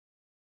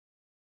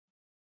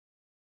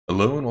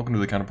Hello and welcome to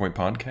the Counterpoint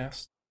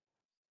Podcast.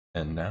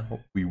 And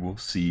now we will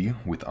see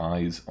with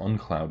eyes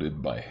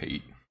unclouded by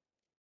hate.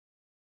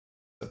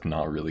 Except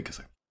not really, because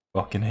I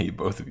fucking hate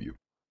both of you.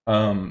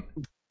 I'm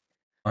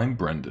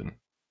Brendon,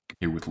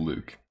 here with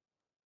Luke,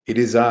 It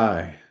is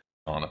I.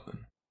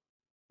 Jonathon.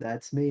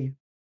 That's me.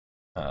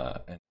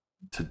 And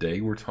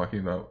today we're talking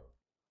about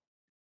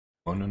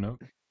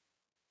Mononoke.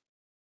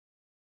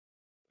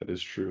 That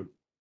is true.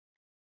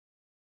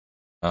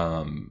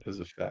 That is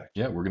a fact.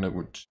 Yeah, we're gonna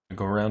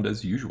go around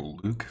as usual.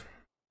 Luke,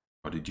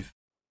 what did you think?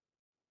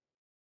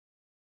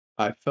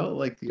 I felt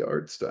like the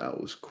art style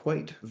was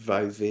quite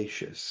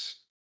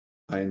vivacious.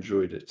 I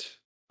enjoyed it.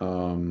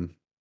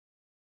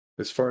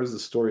 As far as the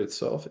story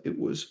itself, it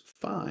was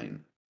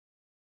fine.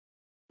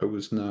 I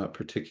was not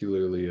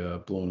particularly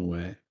blown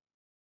away.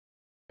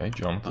 Okay,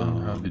 Jonathan,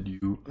 how did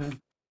you?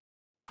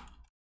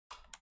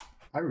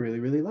 I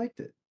really liked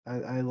it.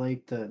 I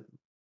liked the.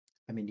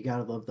 I mean, you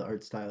gotta love the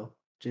art style.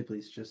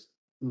 Ghibli's just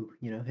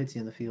hits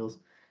you in the feels.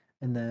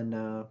 And then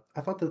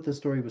I thought that the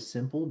story was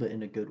simple, but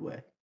in a good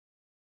way.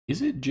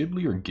 Is it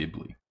Ghibli or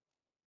Ghibli?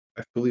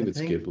 I believe it's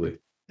Ghibli.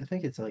 I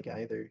think it's like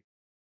either.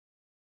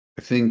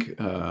 I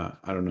think I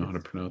don't know how to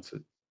pronounce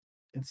it.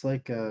 It's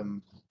like I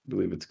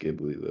believe it's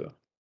Ghibli though.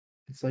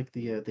 It's like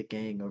the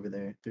gang over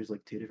there. There's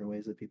like two different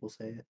ways that people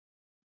say it.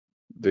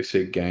 They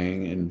say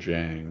gang and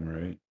jang,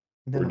 right?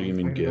 No, Or do you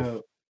mean GIF?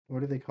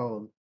 What are they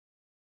called?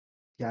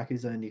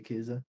 Yakuza and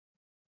Yakuza.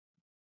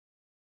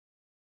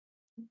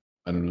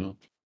 I don't know.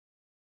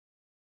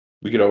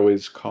 We could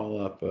always call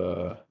up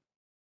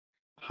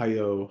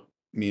Hayao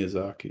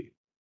Miyazaki.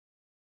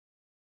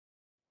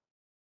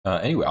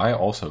 Anyway, I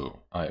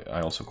also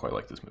quite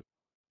like this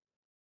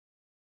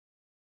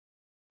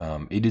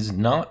movie. It is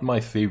not my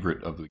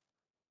favorite of the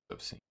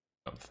I've seen.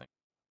 I don't think.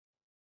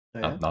 Oh,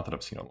 yeah? Not that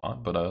I've seen a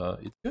lot, but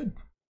it's good.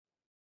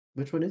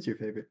 Which one is your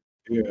favorite?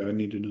 Yeah, I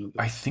need to know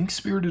that. I think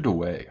Spirited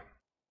Away.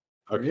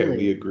 Okay, Really?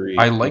 we agree.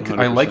 I like the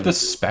agree.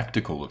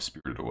 spectacle of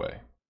Spirited Away.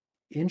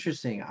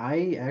 Interesting.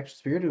 I actually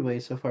Spirited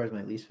Away so far is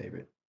my least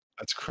favorite.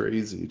 That's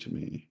crazy to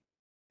me.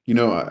 You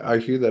know, I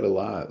hear that a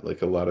lot.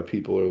 Like a lot of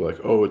people are like,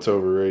 "Oh, it's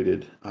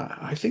overrated."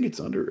 I think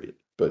it's underrated.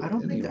 But I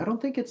don't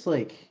think it's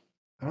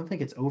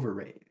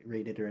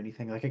overrated or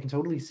anything. Like I can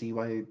totally see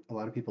why a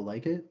lot of people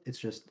like it. It's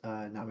just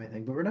not my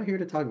thing. But we're not here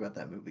to talk about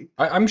that movie.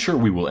 I'm sure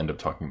we will end up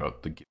talking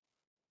about the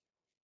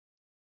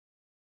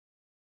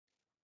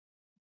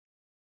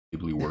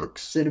Ghibli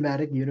works.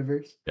 Cinematic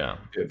universe. Yeah.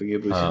 Yeah, the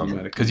Ghibli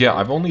cinematic. Because yeah,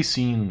 I've only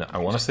seen. I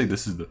want to say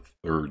this is the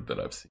third that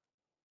I've seen.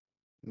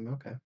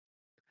 Okay.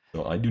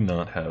 So I do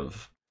not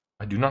have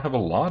a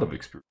lot of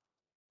experience.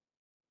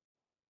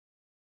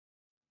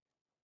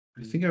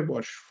 I think I've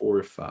watched 4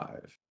 or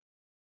 5.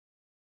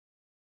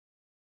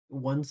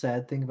 One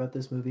sad thing about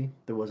this movie,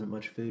 there wasn't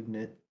much food in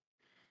it.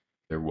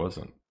 There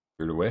wasn't.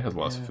 Spirited Away has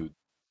lots of food.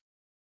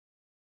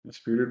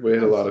 Spirited Away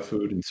had a lot of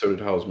food, and so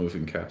did Howl's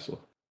Moving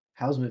Castle.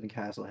 Howl's Moving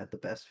Castle had the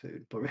best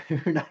food, but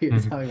we're not here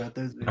to talk about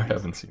those movies. I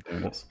haven't seen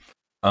those.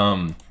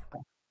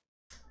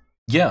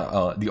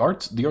 Yeah, the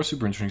art's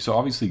super interesting. So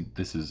obviously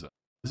this is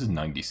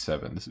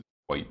 97. This is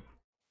quite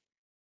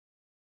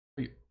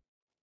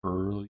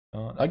early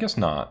on. I guess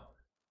not.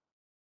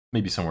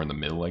 Maybe somewhere in the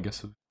middle, I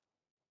guess, of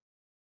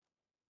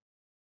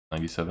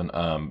 97.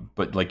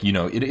 But like, you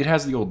know, it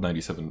has the old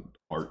 97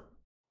 art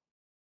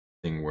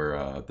thing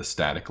where the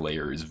static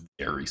layer is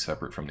very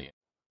separate from the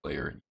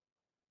layer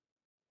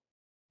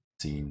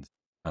scenes.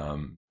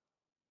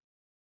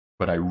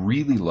 But I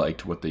really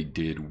liked what they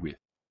did with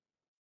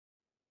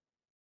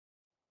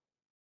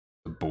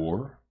the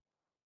boar,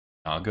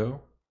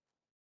 Nago.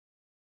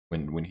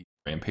 When he's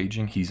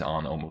rampaging, he's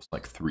on almost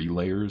like 3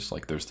 layers.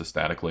 Like there's the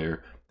static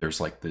layer,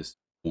 there's like this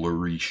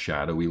blurry,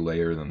 shadowy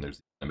layer, then there's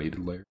the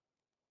animated layer.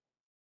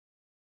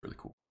 Really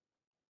cool.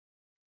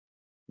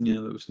 Yeah,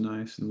 that was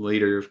nice. And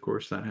later, of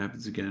course, that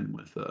happens again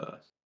with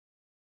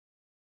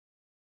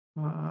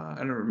I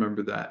don't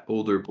remember that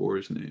older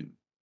boar's name.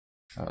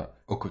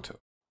 Okoto.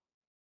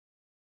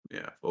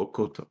 Yeah,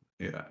 Okoto.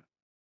 Yeah.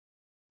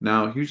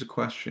 Now, here's a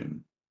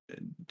question.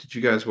 Did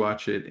you guys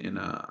watch it in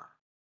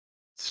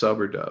sub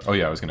or dub? Oh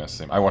yeah, I was gonna ask the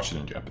same. I watched it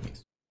in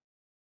Japanese.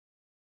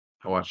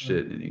 I watched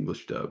it in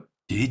English dub.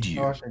 Did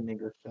you? I watched it in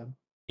English dub.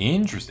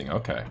 Interesting.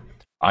 Okay.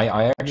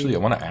 I actually I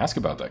want to ask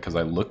about that because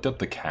I looked up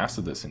the cast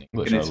of this in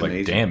English. And I was amazing.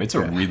 Like, damn, it's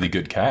a really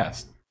good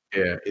cast.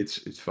 Yeah,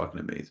 it's fucking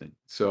amazing.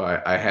 So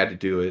I had to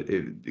do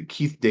it.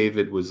 Keith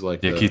David was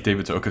like, Keith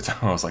David's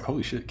Okoto. I was like,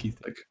 holy shit, Keith.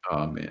 Like,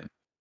 oh man,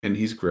 and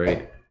he's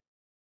great.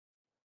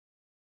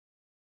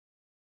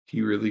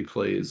 He really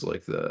plays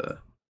like the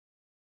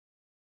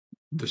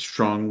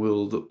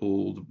strong-willed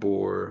old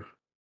boar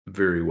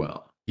very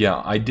well.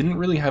 Yeah, I didn't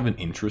really have an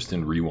interest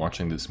in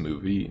rewatching this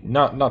movie.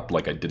 Not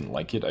like I didn't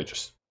like it. I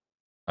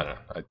don't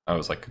know. I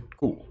was like,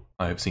 cool,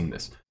 I have seen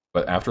this.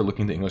 But after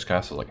looking at the English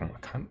cast, I was like, I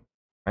kind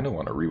of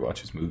want to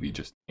rewatch this movie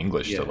just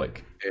English to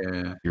like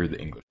hear the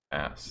English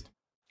cast.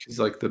 He's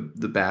like the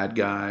bad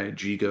guy,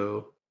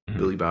 Jigo,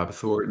 Billy Bob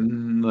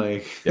Thornton,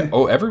 like yeah.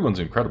 Oh, everyone's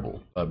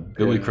incredible.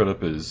 Billy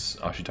Crudup is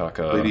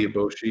Ashitaka. Lady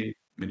Eboshi,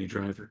 Mini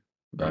Driver.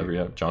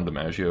 Yeah. John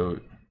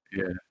DiMaggio.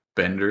 Yeah,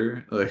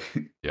 Bender. Like,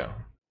 Yeah,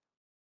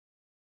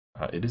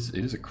 it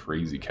is a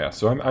crazy cast.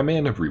 So I may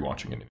end up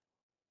rewatching it.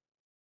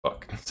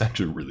 Fuck, it's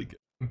actually really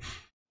good.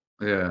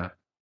 yeah,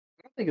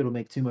 I don't think it'll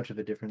make too much of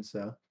a difference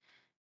though.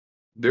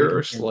 Like there are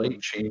in terms slight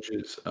of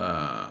changes.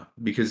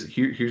 Because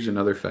here's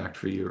another fact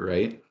for you,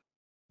 right?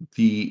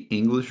 The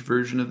English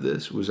version of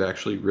this was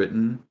actually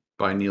written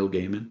by Neil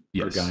Gaiman or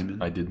Yes,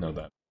 Gaiman, I did know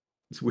that.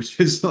 which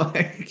is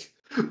like,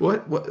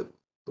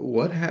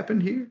 what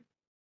happened here?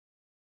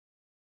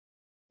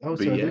 oh,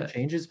 But so are there yeah,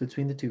 changes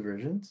between the two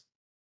versions?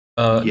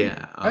 Uh,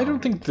 yeah. I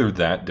don't think they're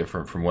that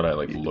different from what I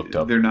like looked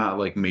up. They're not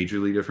like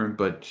majorly different,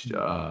 but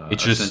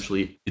It's just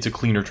essentially, it's a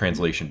cleaner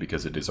translation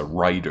because it is a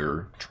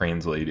writer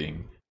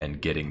translating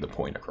and getting the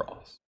point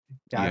across.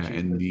 yeah. Got you. So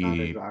And it's not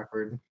as the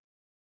awkward.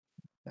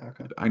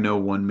 Okay. I know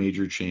one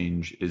major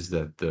change is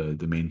that the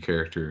main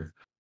character,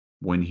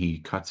 when he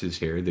cuts his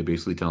hair, they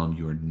basically tell him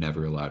you are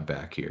never allowed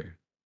back here,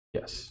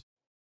 Yes.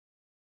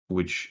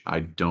 which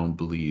I don't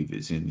believe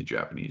is in the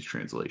Japanese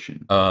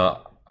translation.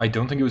 I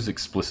don't think it was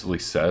explicitly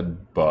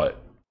said,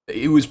 but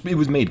it was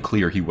made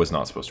clear he was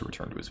not supposed to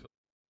return to his village.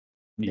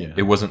 Yeah. It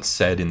Yeah. wasn't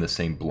said in the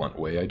same blunt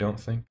way, I don't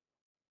think.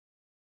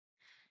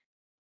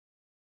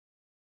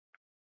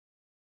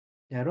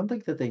 Yeah, I don't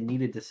think that they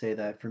needed to say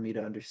that for me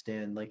to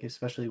understand, like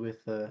especially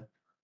with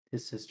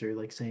his sister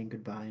like saying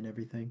goodbye and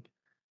everything.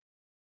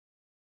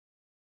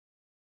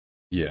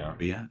 Yeah.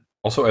 But yeah.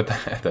 Also, at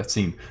that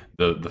scene,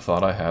 the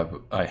thought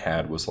I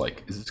had was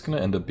like, is this going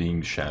to end up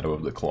being Shadow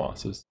of the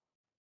Colossus?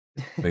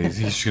 Like, is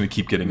he just going to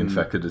keep getting Mm,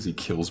 infected as he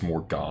kills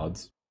more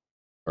gods?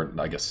 Or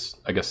I guess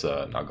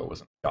Naga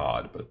wasn't a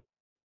god, but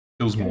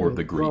kills more of Yeah,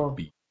 the great well,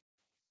 beast.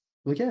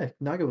 well, yeah,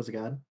 Naga was a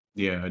god.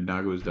 yeah,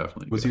 Naga was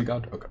definitely Was he a good.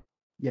 god? Okay.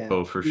 Yeah,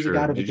 Oh, for he's a sure.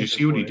 god of a Did you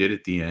see different what he forest. did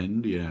at the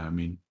end? Yeah, I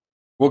mean,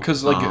 Well,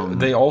 because like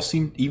they um, all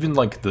seem, even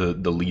like the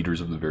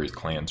leaders of the various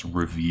clans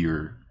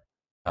revere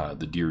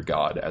the deer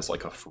god as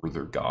like a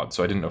further god.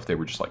 So I didn't know if they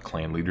were just like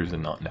clan leaders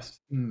and not necessarily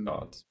Hmm.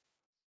 gods.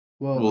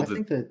 Well, well, I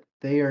think that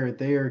they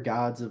are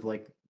gods of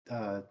like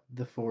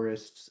the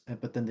forests,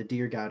 but then the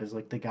deer god is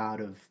like the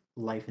god of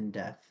life and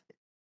death,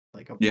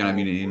 like of yeah, I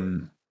mean, all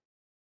forests.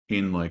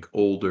 in like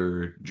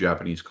older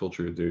Japanese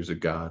culture, there's a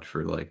god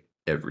for like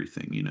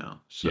everything, you know.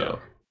 Yeah. So the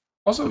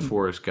Also,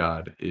 forest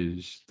god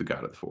is the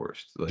god of the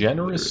forest, like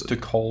generous to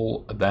literally.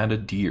 call that a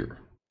deer.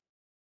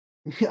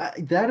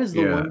 That is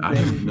the Yeah, one I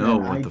don't thing that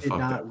know I what the did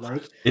fuck that not was.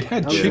 like. It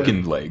had I was like, Yeah,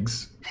 chicken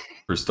legs,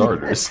 for yeah,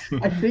 starters.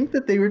 I think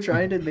that they were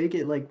trying to make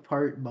it like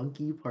part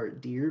monkey,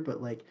 part deer,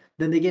 but like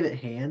then they gave it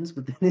hands,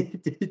 but then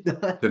it did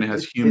not then it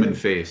has like human fit.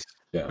 face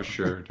Yeah. for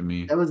sure to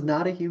me. That was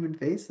not a human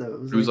face though.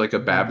 It was It was like like a a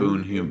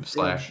baboon baboon face. human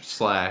Yeah.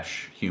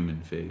 slash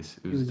human face.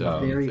 It It was was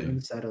definitely a very thing.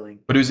 unsettling.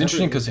 But it was Whenever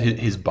interesting it because looked at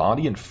his him,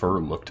 body and fur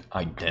looked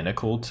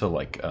identical to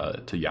like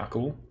to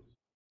Yakel.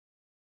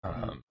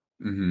 mm, Um,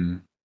 Hmm.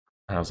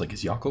 and I was like,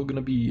 is Yakel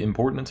gonna be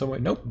important in some way?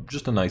 Nope,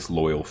 just a nice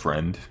loyal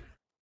friend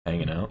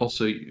hanging out.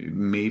 Also,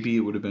 maybe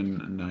it would have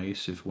been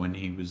nice if when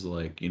he was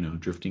like,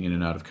 drifting in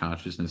and out of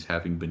consciousness,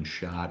 having been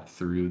shot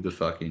through the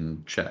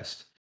fucking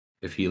chest,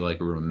 if he like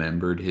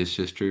remembered his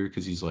sister,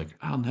 because he's like,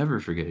 I'll never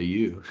forget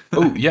you.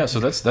 Oh yeah, so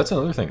that's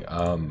another thing.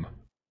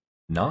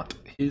 Not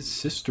his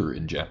sister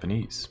in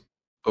Japanese.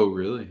 Oh,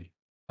 really?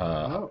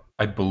 oh,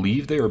 I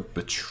believe they are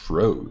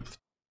betrothed.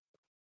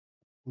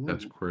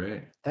 That's ooh,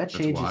 great. that That's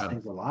changes wild.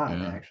 things a lot,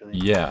 Yeah. actually.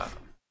 Yeah.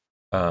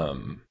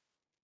 Um,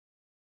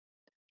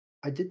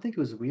 I did think it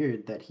was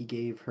weird that he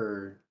gave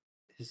her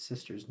his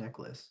sister's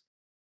necklace.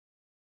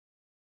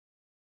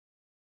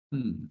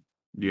 Hmm.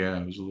 Yeah,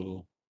 it was a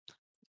little.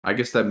 I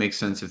guess that makes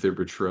sense if they're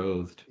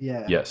betrothed.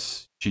 Yeah,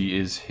 yes, she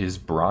is his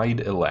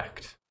bride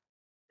elect.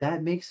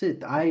 that makes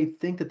it. I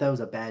think that that was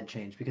a bad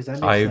change because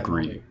that I makes that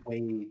agree. moment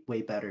way,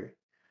 way better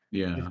if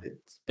Yeah.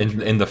 it's And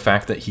betrothed. the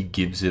fact that he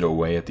gives it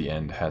away at the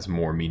end has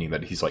more meaning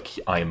that he's like,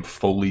 I am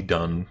fully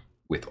done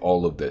with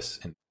all of this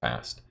in the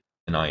past,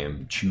 and I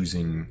am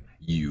choosing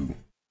you.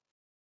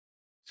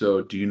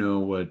 So, do you know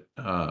what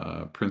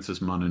Princess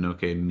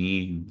Mononoke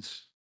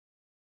means?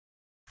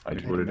 I Like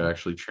I do. what don't it know.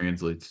 actually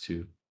translates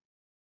to?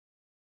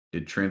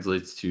 It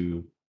translates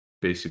to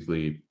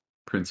basically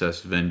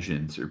Princess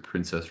Vengeance or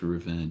Princess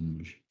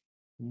Revenge.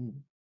 Mm.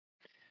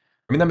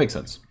 I mean, that makes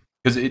sense.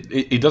 Because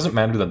it doesn't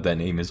matter that that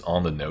name is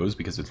on the nose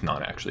because it's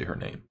not actually her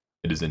name.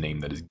 It is a name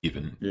that is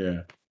given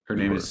Yeah. Her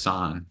to name is her.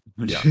 San,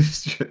 Yeah. which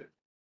is just,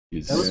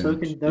 That was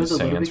yeah. that was Is a little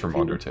Sans bit from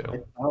confusing.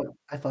 Undertale.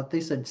 I thought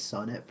they said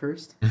son at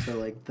first, so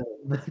like the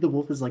the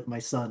wolf is like my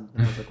son,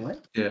 and I was like,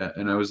 what? Yeah,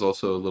 and I was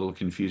also a little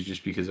confused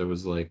just because I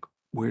was like,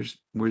 where's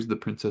the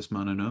Princess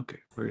Mononoke?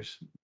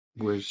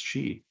 Where's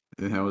she?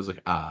 And I was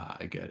like, ah,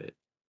 I get it.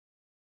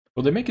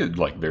 Well, they make it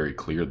like very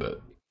clear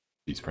that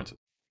these princesses.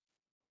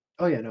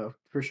 Oh yeah, no,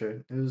 for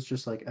sure. It was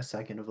just like a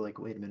second of like,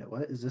 wait a minute,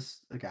 what is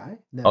this a guy?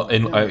 And No,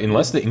 it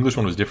unless is. the English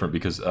one was different,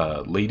 because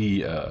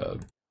Lady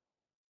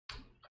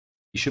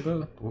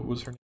Ishiba, what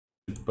was her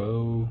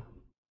name?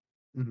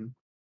 Mhm.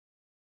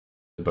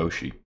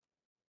 Boshi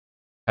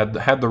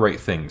had the right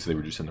things. They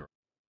were just in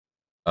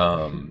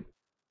the.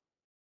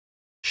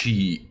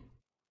 She,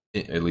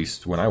 at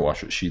least when I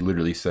watch it, she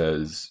literally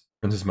says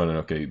Princess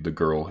Mononoke, the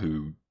girl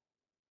who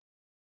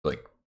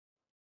like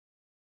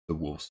the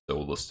wolf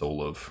stole the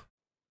soul of,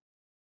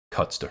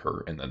 cuts to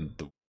her, and then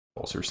the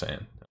calls her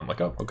sand. I'm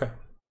like, oh, okay.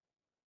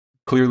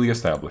 Clearly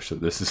established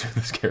that this is who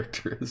this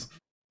character is.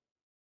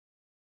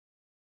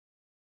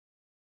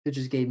 It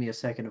just gave me a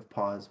second of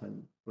pause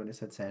when it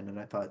said sand, and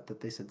I thought that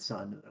they said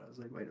sun, and I was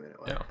like, wait a minute,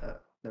 Yeah.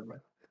 what? Never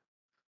mind.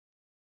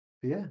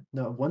 But yeah,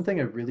 no. One thing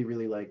I really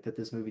really liked that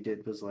this movie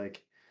did was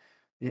like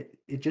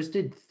it just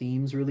did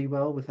themes really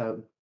well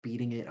without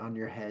beating it on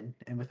your head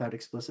and without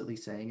explicitly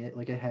saying it.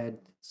 Like it had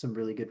some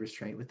really good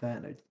restraint with that,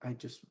 and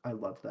I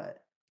love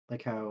that.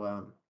 Like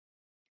how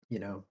you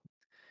know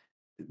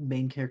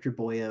main character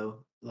Boyo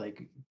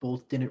like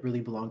both didn't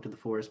really belong to the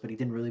forest, but he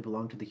didn't really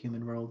belong to the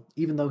human world,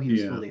 even though he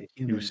was Yeah, fully a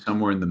he was human.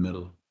 somewhere in the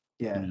middle.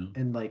 You Yeah, know.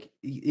 and like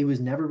it was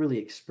never really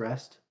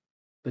expressed,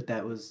 but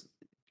that was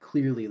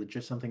clearly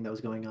just something that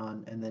was going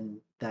on, and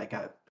then that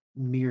got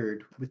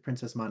mirrored with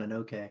Princess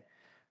Mononoke,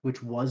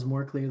 which was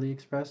more clearly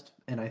expressed,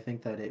 and I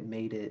think that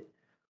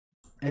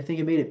I think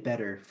it made it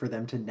better for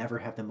them to never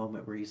have the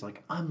moment where he's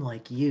like, "I'm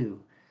like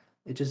you."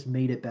 It just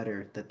made it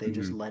better that they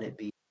just Hmm. let it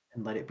be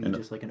and let it be And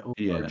just like an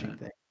overarching yeah,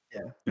 thing.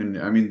 Yeah. and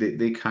I mean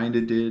they kind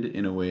of did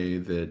in a way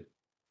that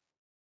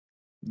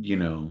you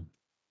know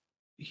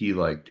he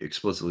like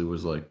explicitly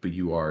was like, but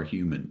you are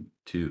human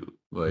too.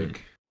 Mhm.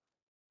 Like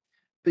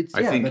But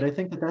I yeah, but think, I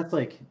think that that's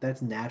like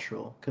that's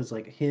natural because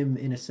like him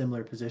in a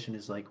similar position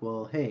is like,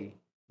 well, hey,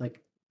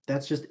 like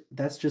that's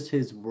just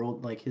his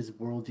world, like his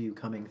worldview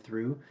coming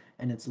through,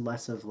 and it's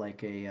less of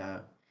like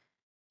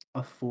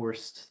a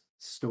forced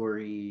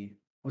story.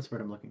 What's the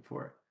word I'm looking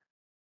for?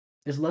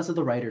 It's less of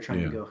the writer trying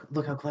to yeah, go,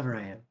 look how clever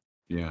I am.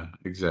 yeah,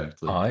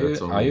 exactly.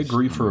 That's I always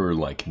agree for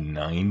like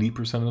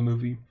 90% of the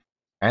movie.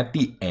 At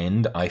the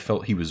end, I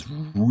felt he was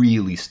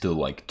really still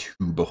like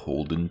too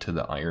beholden to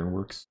the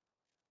ironworks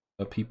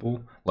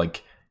people.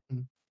 Like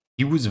Mm.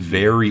 he was yeah.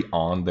 very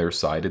on their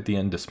side at the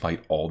end,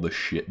 despite all the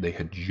shit they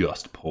had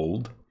just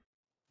pulled.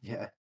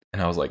 Yeah,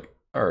 And I was like,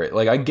 all right,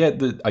 like I get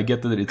that I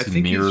it's a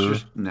think he's mirror.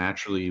 just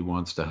naturally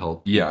wants to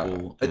help Yeah,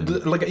 people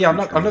and like yeah, I'm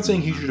not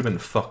saying contribute. he should have been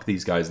fuck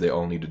these guys. They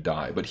all need to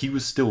die, but he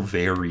was still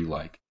very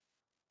like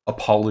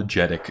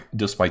apologetic,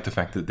 despite the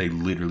fact that they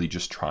literally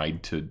just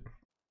tried to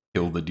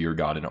kill the deer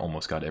god and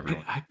almost got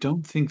everyone. I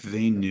don't think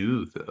they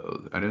knew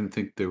though. I didn't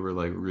think they were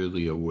like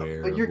really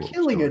aware but of you're what was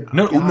killing a going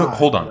No, on. no, god,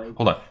 hold on, like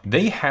hold on.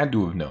 They had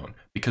to have known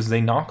because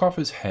they knock off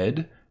his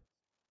head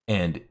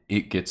and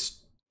it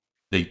gets,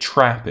 they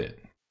trap it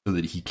so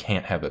that he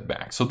can't have it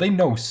back. So they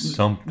know No,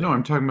 something.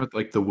 I'm talking about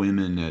like the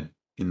women at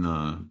in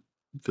the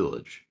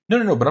village. No,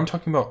 no, no. But I'm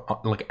talking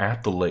about like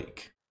at the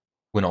lake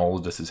when all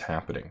of this is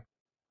happening.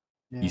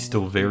 He's yeah,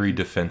 still very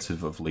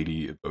defensive of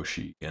Lady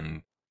Eboshi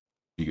and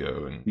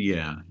Shigo, and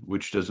Yeah,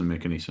 which doesn't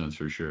make any sense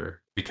for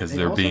sure. because they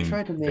they're also being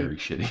tried to very make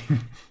shitty.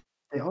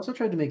 They also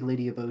tried to make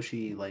Lady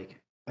Eboshi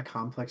like a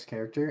complex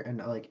character, and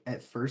like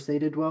at first they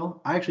did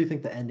well. I actually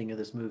think the ending of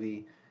this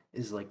movie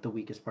is like the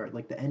weakest part.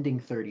 Like the ending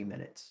 30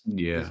 minutes is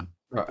Yeah.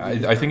 like the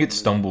weakest I part think of the it movie.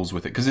 stumbles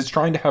with it because it's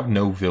trying to have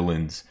no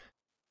villains.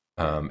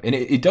 Yeah. And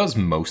it does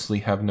mostly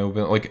have no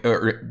villain. Like,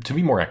 to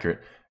be more accurate,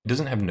 it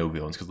doesn't have no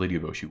villains because Lady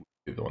Eboshi would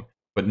be a villain.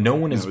 But no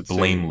one I is would say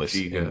blameless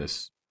she in got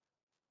this.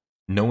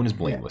 No one is Yeah.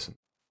 blameless.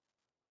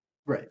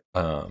 Right.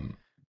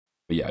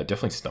 But yeah, it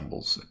definitely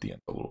stumbles at the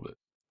end a little bit.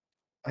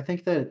 I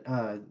think that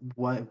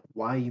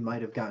why you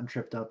might have gotten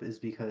tripped up is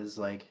because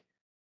like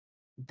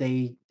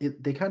they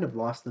kind of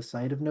lost the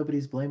sight of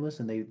nobody's blameless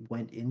and they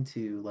went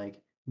into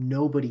like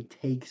nobody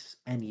takes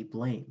any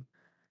blame.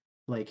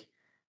 Like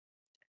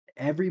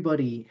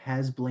everybody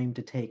has blame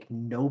to take.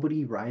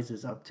 Nobody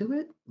rises up to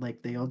it.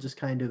 Like they all just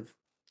kind of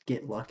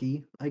get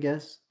lucky, I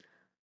guess.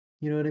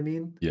 You know what I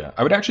mean? Yeah,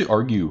 I would actually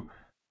argue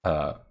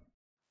uh,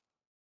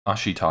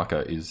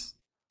 Ashitaka is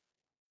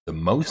the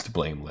most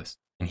blameless,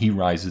 and he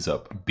rises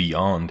up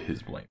beyond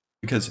his blame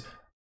because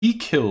he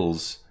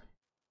kills.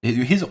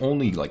 His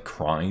only like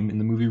crime in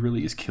the movie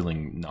really is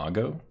killing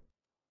Nago.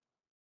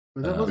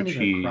 But that wasn't Um, which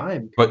even a he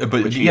crime. but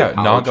which he yeah,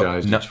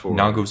 apologizes for.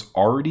 Nago's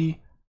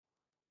already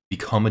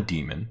become a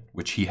demon,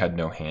 which he had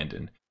no hand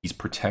in. He's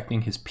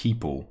protecting his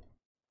people,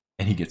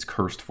 and he gets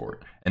cursed for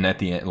it. And at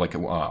the end, like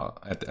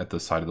at the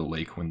side of the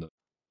lake when the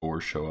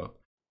boars show up,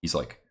 he's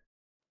like,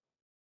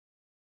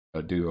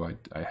 "Dude,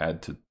 I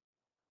had to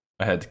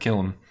kill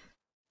him."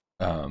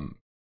 Um,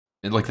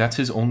 and, like that's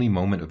his only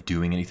moment of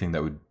doing anything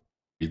that would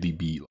really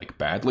be like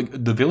bad. Like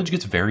the village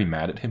gets very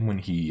mad at him when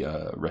he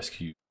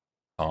rescues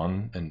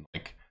Son, and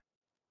like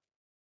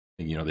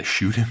they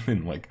shoot him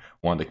and like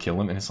want to kill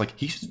him, and it's like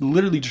he's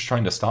literally just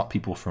trying to stop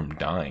people from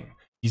dying.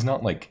 He's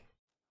not like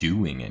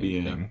doing Yeah.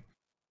 anything.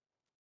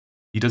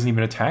 He doesn't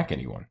even attack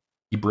anyone.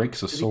 He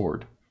breaks a To be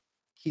sword.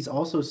 He's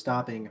also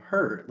stopping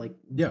her. Like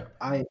Yeah.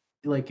 I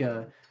like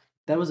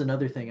that was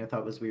another thing I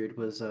thought was weird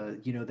was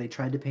they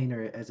tried to paint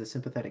her as a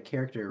sympathetic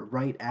character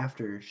right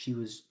after she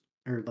was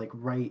or like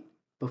right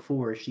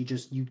before she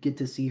just you get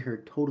to see her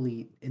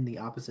totally in the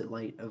opposite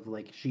light of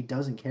like she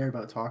doesn't care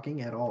about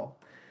talking at all.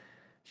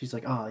 she's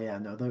like, oh yeah,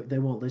 no, they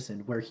won't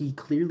listen. Where he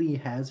clearly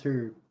has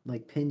her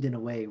like pinned in a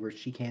way where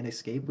she can't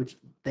escape, which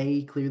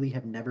they clearly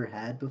have never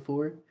had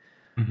before.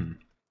 Mhm.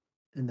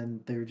 And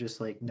then they're just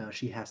like, no,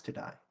 she has to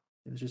die.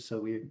 It was just so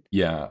weird.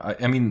 Yeah,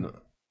 I mean,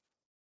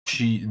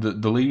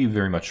 the lady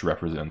very much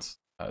represents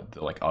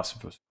the like us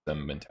versus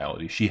them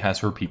mentality. She has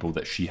her people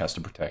that she has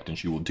to protect, and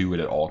she will do it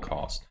at all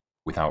costs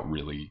without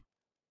really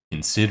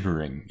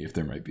considering if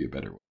there might be a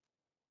better way.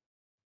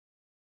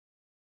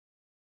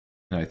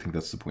 And I think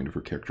that's the point of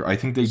her character. I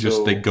think they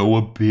So, go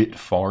a bit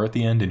far at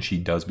the end, and she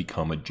does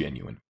become a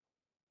genuine.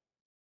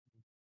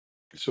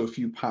 so a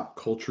few pop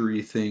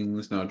culture-y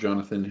things. Now,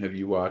 Jonathan, have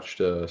you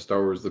watched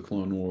Star Wars: The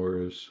Clone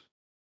Wars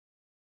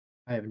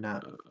I have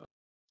not. uh,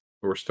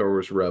 or Star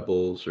Wars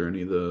Rebels or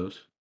any of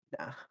those?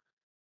 Nah.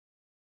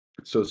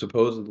 So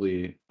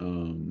supposedly,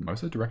 Why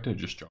was it directed at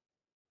just John?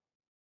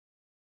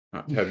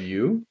 have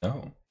you?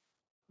 No.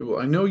 Well,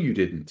 I know you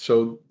didn't.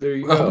 So there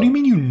you What do you go.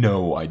 mean you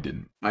know I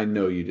didn't? I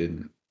know you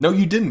didn't. No,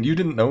 you didn't. You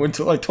didn't know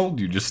until I told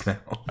you just now.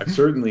 I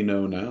certainly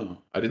know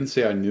now. I didn't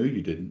say I knew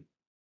you didn't.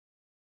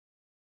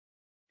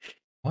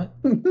 What?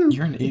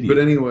 You're an But idiot.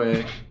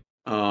 anyway,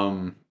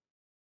 um,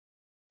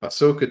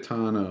 Ahsoka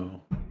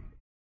Tano,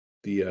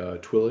 the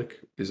Twi'lek,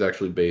 is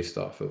actually based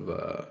off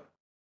of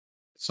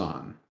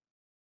San,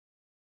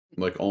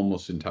 like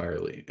almost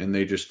entirely, and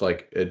they just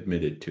like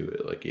admitted to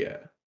it, like yeah,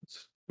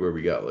 it's where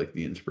we got like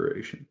the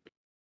inspiration.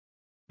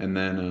 And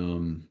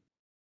then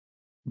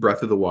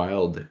Breath of the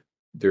Wild,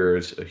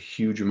 there's a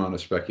huge amount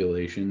of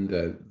speculation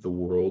that the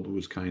world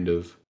was kind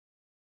of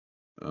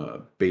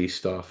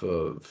based off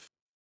of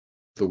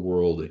the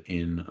world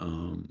in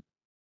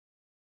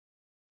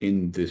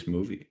this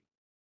movie,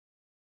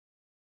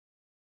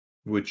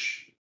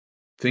 which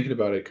thinking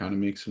about it kind of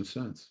makes some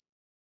sense.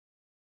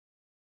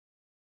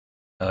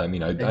 I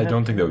mean, They I have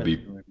don't think that would cameras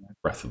be everywhere, man.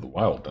 Breath of the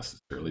Wild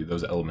necessarily.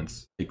 Those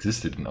elements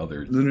existed in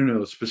others. No, no,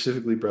 no.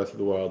 Specifically, Breath of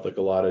the Wild, like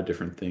a lot of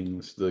different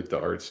things, like the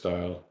art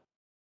style.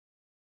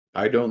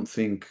 I don't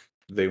think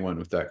they went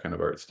with that kind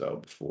of art style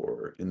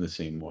before in the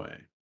same way.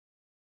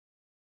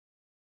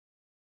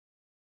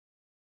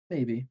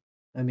 Maybe.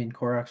 I mean,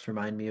 Koroks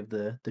remind me of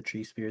the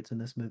tree spirits in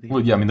this movie.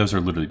 Well, yeah, I mean, those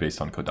are literally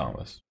based on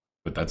Kodamas,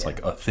 but that's Yeah.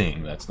 like a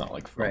thing. That's not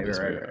like from Right, right, this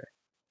right, movie. right.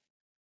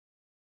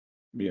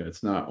 Yeah,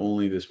 it's not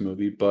only this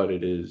movie, but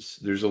it is.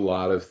 There's a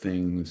lot of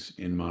things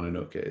in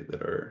Mononoke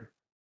that are.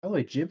 By the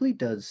way, Ghibli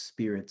does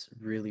spirits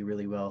really,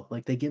 really well.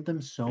 Like they give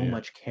them so Yeah,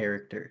 much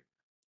character.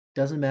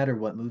 Doesn't matter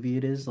what movie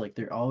it is, like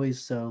they're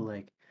always so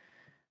like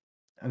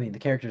I mean, the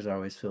characters are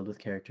always filled with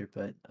character,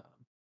 but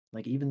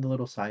like even the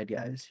little side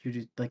guys, you're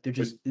just like they're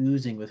but just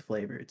oozing with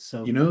flavor.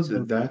 you know So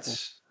that beautiful.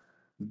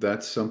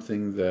 that's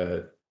something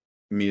that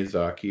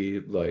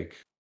Miyazaki like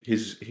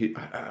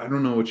I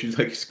don't know what you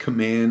like his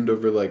command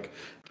over like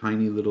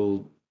tiny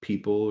little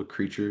people,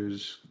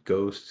 creatures,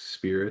 ghosts,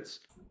 spirits,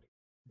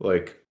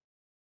 like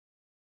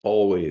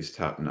always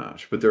top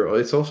notch. But there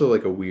it's also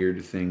like a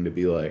weird thing to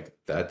be like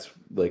that's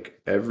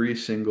like every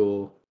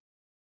single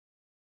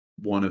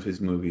one of his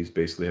movies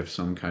basically have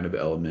some kind of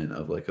element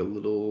of like a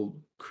little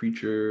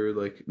creature,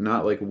 like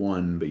not like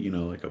one, but you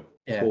know, like a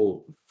Yeah.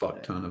 whole fuck uh,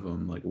 ton of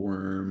them, like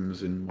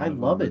worms in I one of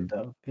love them, it and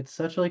though. It's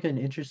such like an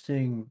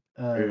interesting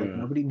like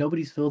yeah,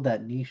 nobody's filled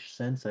that niche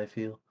sense, I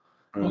feel.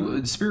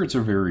 Well, spirits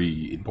are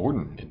very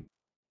important in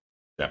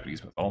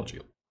Japanese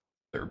mythology.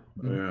 They're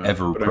Mhm. yeah.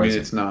 ever But I mean,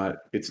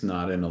 present. it's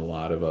not in a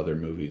lot of other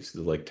movies.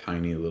 The like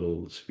tiny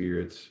little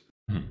spirits,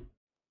 Hmm.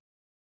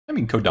 I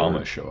mean,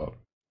 Kodamas or show up.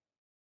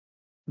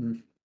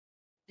 mm,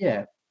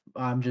 Yeah.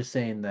 I'm just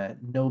saying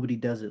that nobody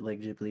does it like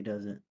Ghibli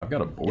does it. I've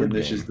got a and board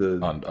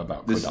game on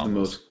about this is the Kodamas.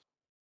 most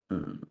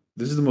uh,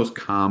 this is the most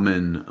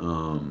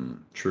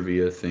common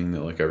trivia thing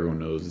that like everyone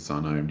knows. It's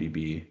on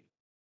IMDb,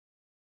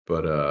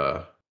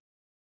 but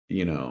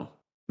you know,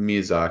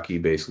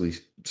 Miyazaki basically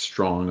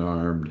strong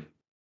armed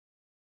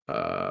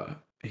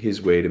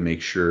his way to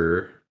make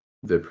sure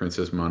that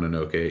Princess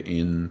Mononoke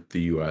in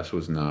the US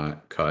was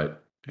not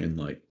cut and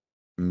like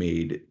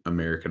made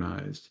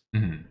Americanized.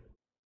 Mhm.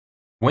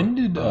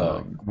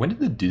 Um When did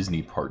the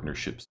Disney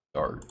partnership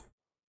start?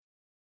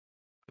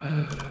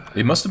 it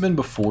It must have been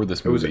before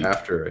this was movie.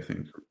 after, I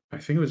think. I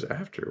think it was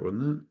after,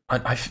 wasn't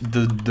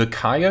The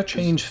Kaya it? Cuz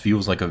change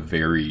feels like a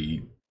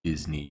very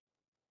Disney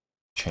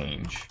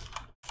change.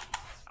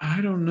 I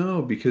don't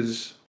know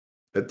because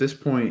at this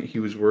point he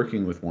was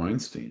working with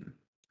Weinstein.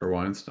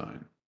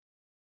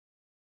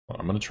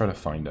 I'm gonna try to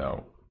find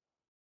out.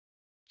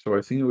 So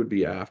I think it would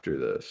be after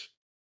this.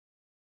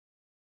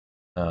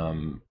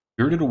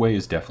 Spirited Away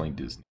is definitely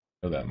Disney.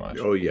 I know that much.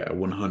 Oh yeah,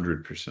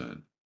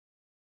 100%.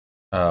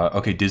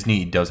 Okay,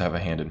 Disney does have a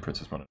hand in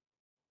Princess Mononoke.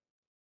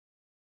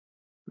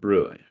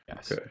 Really?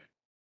 Yes. Okay.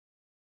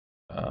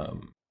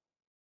 Um,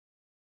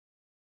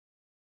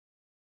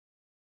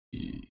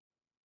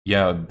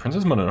 yeah,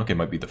 Princess Mononoke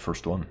might be the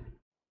first one.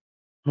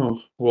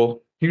 Oh,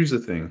 well, here's the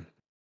thing.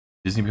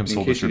 Disney becomes In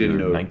sole case you didn't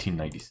distributor in know,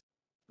 1996.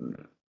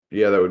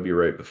 yeah, that would be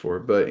right before.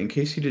 But in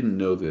case you didn't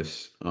know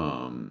this,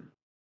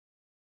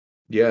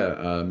 yeah,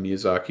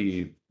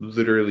 Miyazaki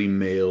literally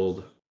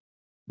mailed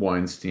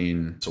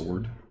Weinstein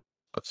Sword.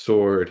 a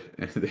sword,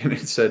 and then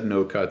it said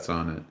no cuts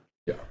on it.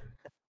 Yeah.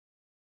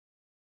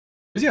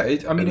 'Cause, yeah,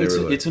 I mean, And they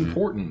were like, it's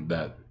important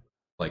that,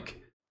 like,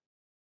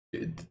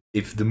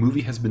 if the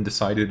movie has been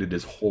decided it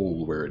is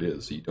whole where it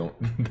is, you don't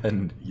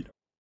then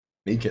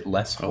make it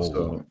less whole.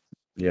 Also,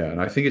 yeah,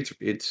 and I think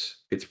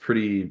it's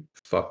pretty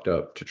fucked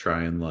up to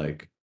try and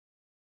like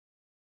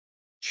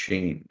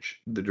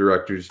change the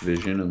director's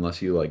vision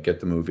unless you like get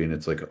the movie and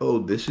it's like, oh,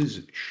 this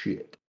is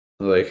shit.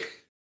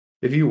 Like,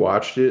 if you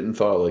watched it and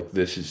thought like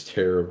this is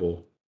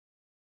terrible,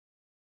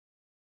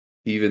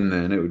 even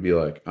then it would be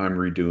like, I'm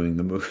redoing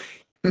the movie.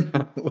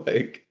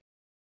 Like,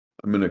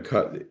 I'm gonna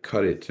cut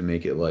it to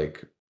make it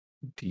like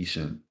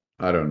decent.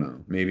 I don't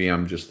know. Maybe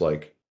I'm just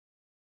like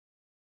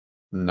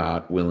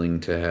not willing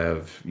to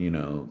have,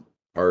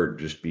 art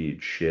just be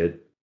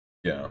shit.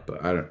 Yeah.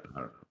 But I don't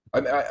know.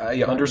 I But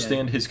yeah,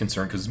 understand his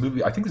concern because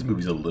I think this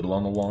movie's a little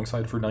on the long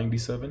side for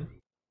 97.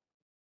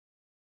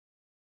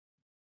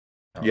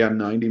 Yeah,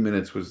 90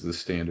 minutes was the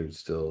standard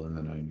still in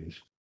the 90s.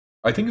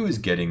 I think it was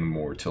getting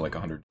more to like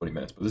 120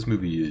 minutes, but this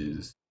movie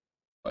is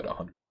what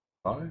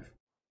 105.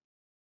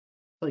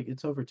 like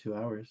it's over 2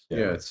 hours.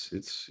 Yeah, it's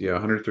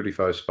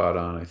 135 spot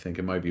on. I think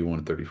it might be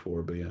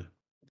 134, but yeah.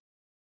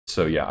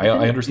 So yeah, It I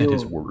didn't understand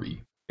his feel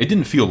worry. It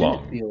didn't feel it didn't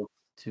long. feel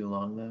too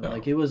long though. No.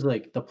 Like it was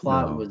like the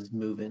plot No. was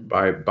moving.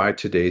 By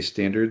today's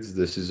standards,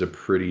 this is a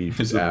pretty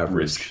It's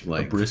average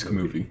a brisk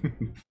movie.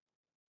 movie.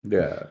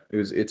 Yeah,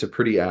 it's a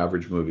pretty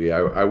average movie.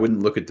 I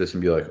wouldn't look at this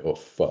and be like, "Oh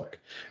fuck."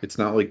 It's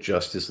not like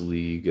Justice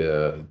League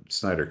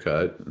Snyder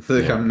cut.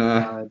 Like Yeah. I'm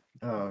not God.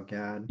 Oh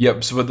God. Yeah,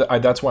 so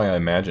that's why I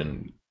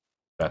imagine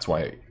that's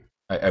why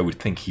I would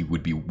think he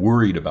would be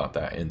worried about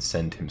that and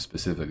send him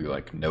specifically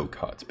like no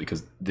cuts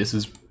because this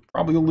is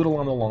probably a little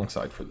on the long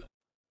side for them.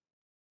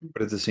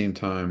 but at the same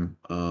time,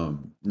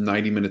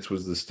 90 minutes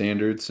was the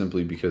standard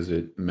simply because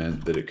it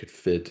meant that it could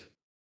fit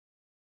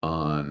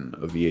on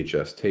a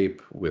VHS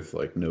tape with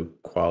like no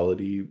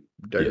quality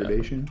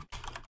degradation.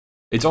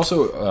 It's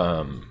also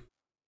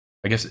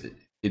I guess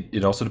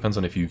it also depends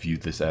on if you view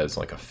this as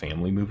like a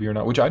family movie or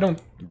not, which I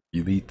don't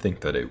really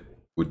think that it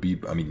would be.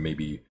 I mean,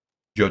 maybe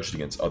judged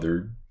against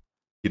other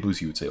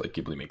Ghiblis, you would say like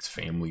Ghibli makes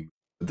family,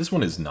 but this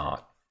one is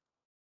not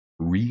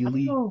I don't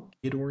really know.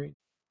 kid oriented.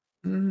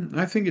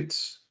 I think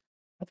it's.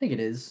 I think it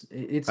is.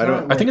 It's I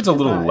don't- not I think like it's a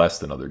little not. less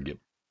than other Ghibli.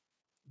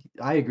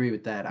 I agree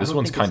with that. I This don't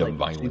one's think kind it's of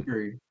like violent.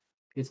 super.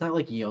 It's not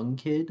like young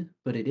kid,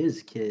 but it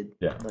is kid.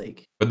 Yeah.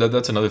 Like. But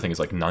that's another thing is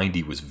like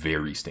 90 was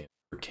very standard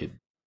for kid.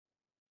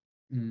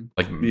 Mm.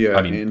 Like Yeah,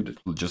 I mean, and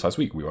just last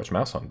week we watched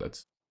Mouse Hunt.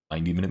 That's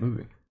 90-minute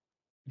movie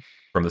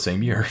from the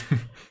same year.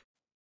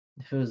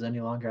 If it was any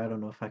longer, I don't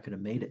know if I could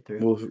have made it through.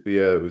 well,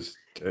 yeah, it was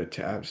an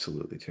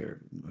absolutely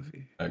terrible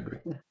movie. I agree.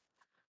 Well, it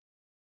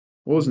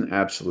wasn't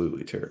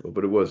absolutely terrible,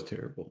 but it was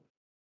terrible.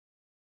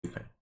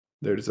 Okay.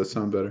 There, does that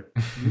sound better?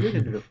 You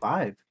rated it a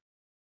 5.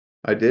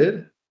 I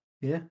did?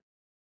 Yeah.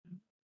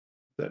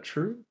 Is that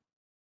true?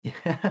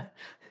 Yeah.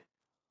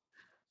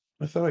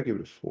 I thought I gave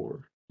it a 4.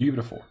 You give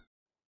it a 4.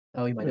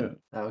 Oh, you might Yeah. have.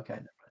 Oh, okay.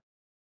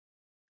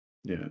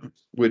 Yeah.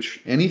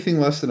 Which anything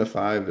less than a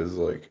 5 is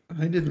like,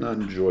 I did not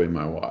enjoy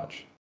my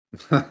watch.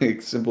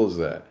 Like, simple as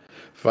that.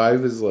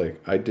 5 is like,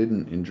 I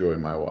didn't enjoy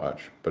my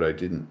watch, but I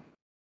didn't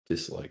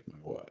dislike my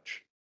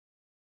watch.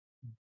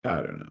 I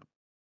don't know.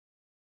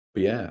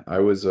 But yeah, I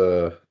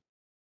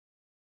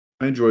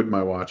enjoyed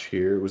my watch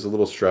here. It was a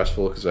little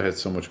stressful because I had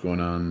so much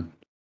going on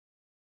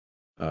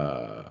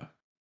uh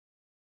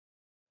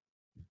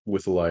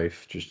with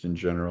life just in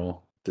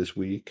general this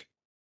week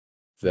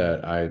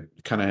that I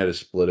kind of had to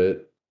split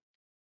it.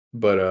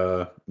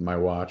 But my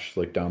watch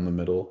like down the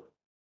middle.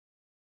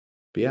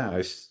 But yeah,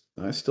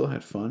 I still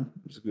had fun.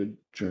 It was a good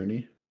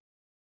journey.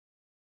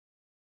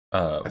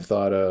 I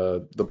thought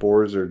the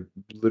boars are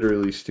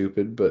literally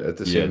stupid, but at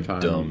the Yeah, same time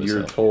dumb as you're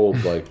hell.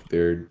 told like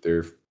they're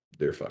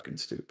fucking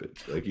stupid.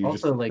 Like you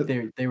Also, just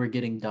like they were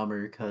getting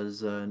dumber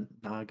because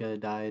Naga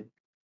died,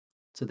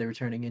 so they were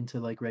turning into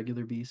like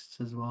regular beasts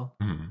as well.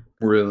 Mhm.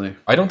 really.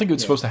 I don't think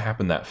it's Yeah. supposed to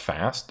happen that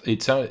fast.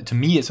 It sounded to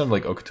me. It sounded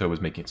like Okuto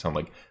was making it sound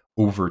like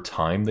over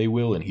time they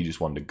will, and he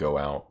just wanted to go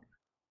out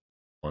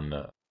on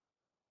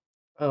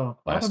Oh,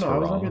 I last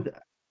don't know. hurrah.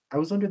 I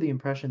was under the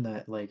impression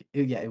that like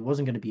it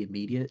wasn't going to be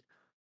immediate,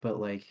 but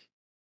like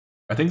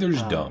I think they're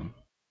just um dumb.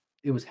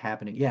 it was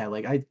happening. Yeah,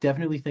 like I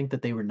definitely think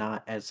that they were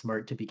not as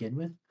smart to begin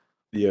with.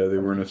 Yeah, they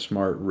weren't Like, a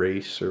smart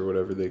race or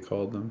whatever they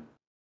called them.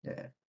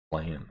 yeah.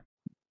 Plan,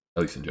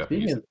 at least in Speaking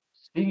Japanese. of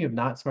speaking of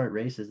not smart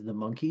races, the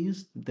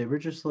monkeys, they were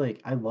just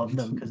like I love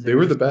them because They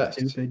were the just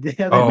so best. stupid.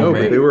 Yeah, they Oh, were No,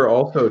 great. but they were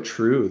also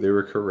true. They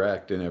were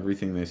correct in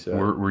everything they said.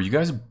 Were you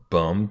guys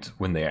bummed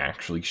when they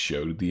actually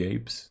showed the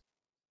apes?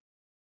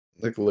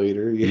 Like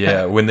later,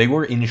 Yeah, when they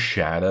were in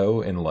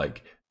shadow and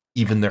like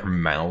even their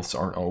mouths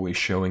aren't always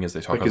showing as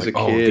they talk. Like I was as a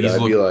like, oh, kid, these I'd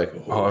look. be like,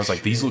 Oh, I was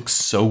like, these shit. look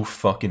so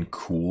fucking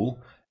cool.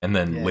 And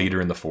then Yeah. later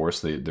in the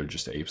forest, they're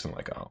just apes. And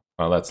like, oh,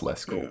 that's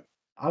less cool. Yeah.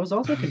 I was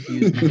also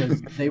confused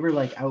because they were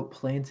like out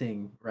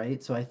planting,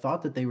 right? So I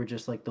thought that they were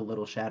just like the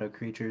little shadow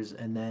creatures,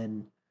 and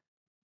then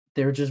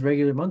they were just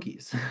regular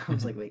monkeys. I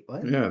was like, wait,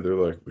 what? Yeah, they're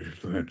like, we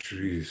plant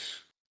trees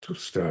to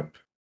stop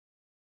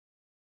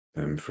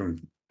them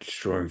from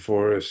destroying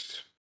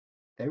forests,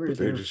 but They they were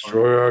funny.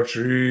 destroy our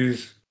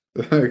trees.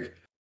 Like,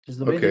 Just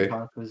the way they okay,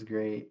 talked was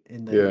great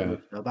in the yeah,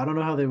 English dub. I don't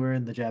know how they were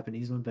in the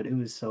Japanese one, but it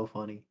was so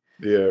funny.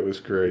 yeah, it was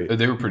great.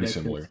 They were pretty Let us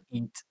similar.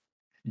 eat.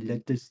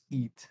 Let us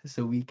eat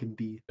so we can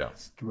be Yeah.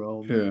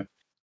 strong. Yeah,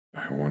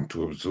 I want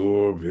to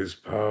absorb his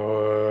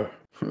power.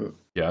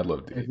 Yeah, I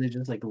loved As it. they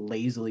just like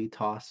lazily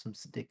toss some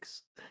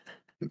sticks.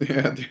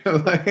 Yeah,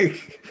 dude,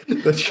 like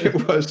that shit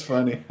was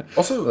funny.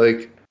 Also,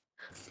 Like,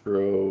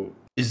 throw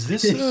is a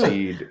this a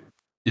seed.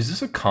 is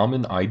this a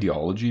common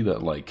ideology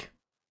that like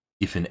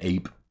if an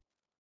ape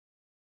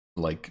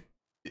like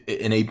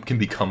an ape can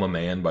become a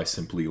man by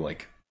simply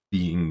like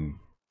being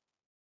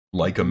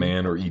like a Mhm.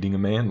 man or eating a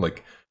man?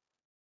 Like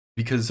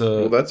because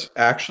Well, that's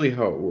actually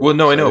how it well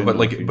no, works. I I know, didn't but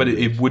know if like you but knew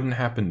it this. wouldn't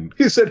happen.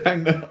 He said, "I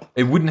know."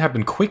 It wouldn't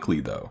happen quickly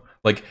though.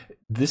 Like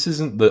this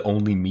isn't the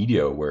only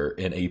media where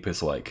an ape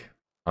is like,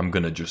 I'm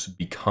gonna just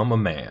become a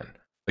man.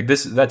 Like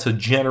this, that's a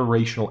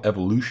generational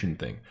evolution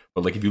thing.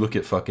 But like if you look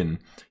at fucking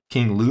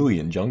King Louie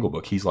in Jungle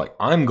Book, he's like,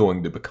 I'm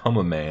going to become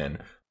a man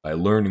by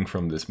learning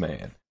from this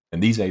man.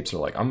 And these apes are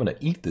like, I'm gonna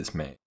eat this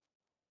man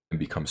and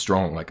become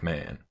strong like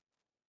man.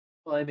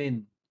 Well, I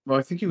mean, Well,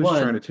 I think he was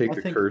trying to one, take I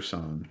the think, curse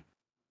on.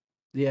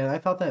 yeah, I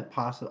thought that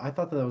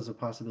was a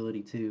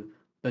possibility too.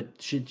 But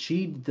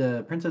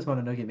the Princess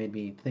Mononoke made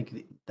me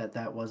think that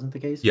that wasn't the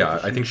case Yeah,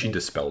 because I she think was she like,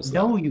 dispels that.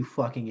 "No, you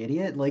fucking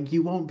idiot! Like,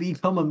 you won't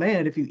become a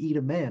man if you eat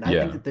a man." I think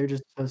Yeah. that they're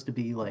just supposed to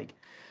be like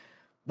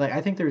I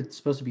think they're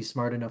supposed to be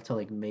smart enough to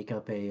like make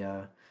up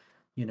a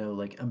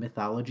like a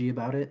mythology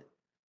about it,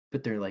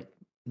 but they're like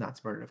not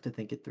smart enough to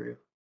think it through.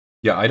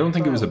 Yeah, I don't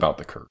think it was So about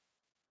the curse.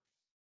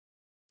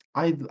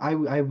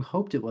 I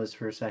hoped it was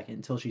for a second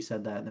until she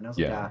said that, and then I was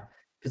like, Yeah. ah,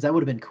 because that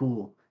would have been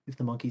cool if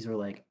the monkeys were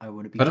like, I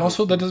want to be But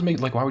also cursed that and doesn't make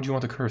like why would you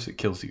want the curse? It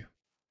kills you.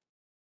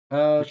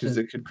 Because to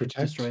they could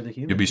destroy protect.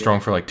 the You'd be humans. strong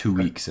Yeah. for like 2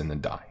 Protect. weeks and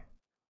then die.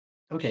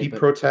 Okay, He but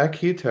protect,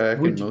 he attack,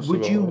 and most of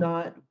would you all,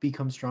 not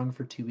become strong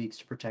for 2 weeks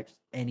to protect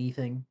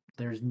anything?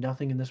 There's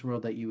nothing in this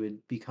world that you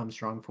would become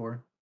strong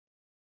for.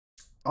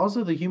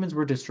 Also, the humans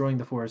were destroying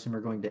the forest and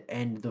were going to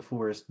end the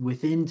forest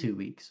within 2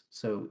 weeks.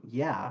 So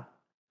yeah,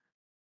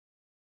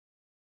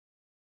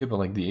 Yeah, but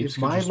like the apes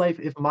could just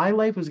if my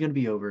life was going to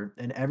be over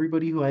and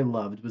everybody who I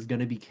loved was going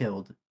to be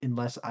killed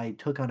unless I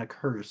took on a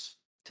curse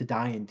to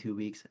die in 2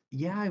 weeks,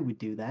 yeah, I would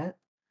do that.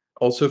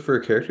 also for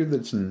a character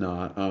that's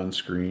not on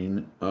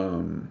screen,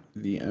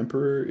 the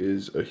Emperor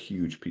is a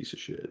huge piece of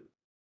shit.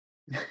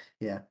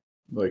 Yeah.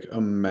 Like a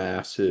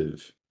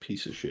massive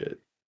piece of shit.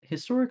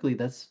 Historically,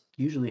 that's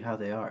usually how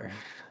they are.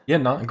 yeah,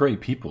 not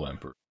great people,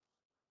 Emperor.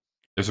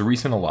 There's a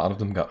reason a lot of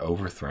them got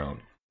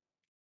overthrown.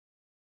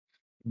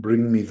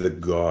 Bring me the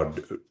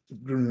god.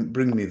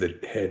 Bring me the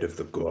head of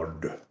the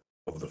god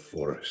of the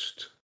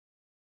forest.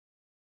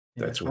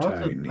 Yeah. That's what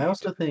I I need.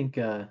 also think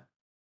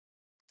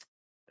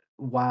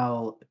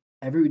while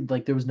every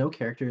like there was no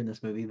character in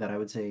this movie that I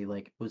would say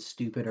like was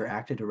stupid or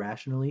acted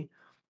irrationally,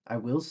 I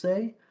will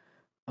say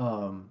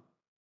um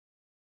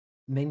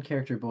main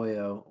character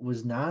Boyo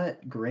was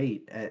not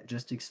great at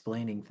just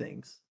explaining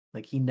things.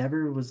 Like he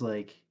never was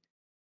like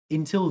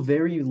until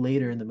very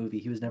later in the movie,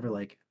 he was never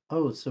like,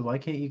 "Oh, so why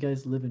can't you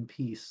guys live in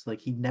peace?" Like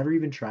he never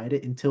even tried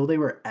it until they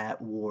were at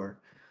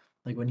war.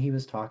 Like when he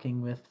was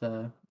talking with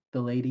the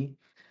lady,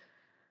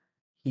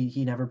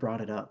 he never brought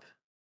it up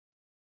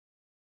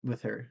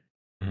with her,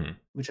 Mhm.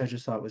 which I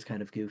just thought was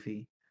kind of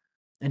goofy.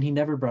 And he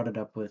never brought it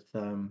up with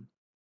Son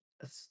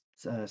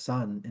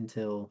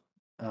until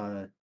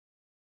uh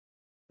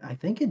I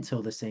think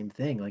until the same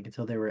thing, like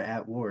until they were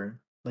at war.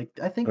 Like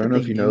I I think don't that know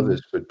they if you know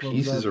this, knew but what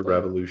was peace is up, a but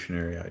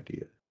revolutionary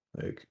idea.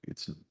 Like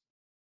it's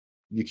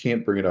you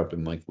can't bring it up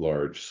in like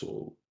large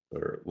soul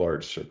or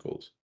large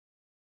circles.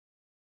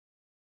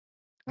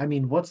 I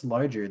mean, what's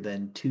larger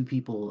than two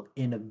people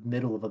in the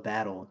middle of a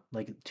battle,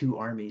 like two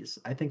armies?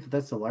 I think that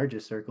that's the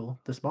largest circle.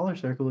 The smaller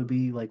circle would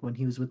be like when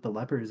he was with the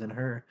lepers and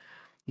her.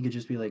 He could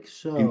just be like, You-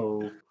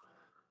 "So,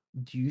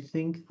 do you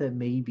think that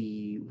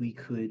maybe we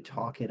could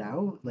talk it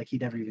out?" Like he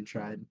never even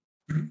tried.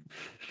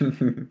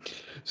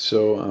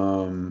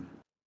 so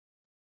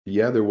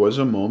yeah, there was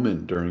a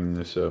moment during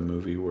this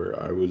movie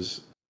where I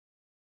was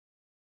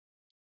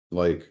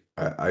like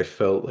I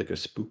felt like a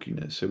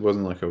spookiness. It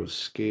wasn't like I was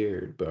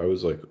scared, but I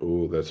was like,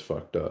 "Oh, that's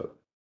fucked up."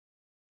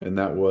 And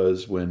that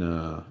was when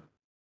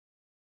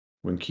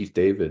Keith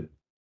David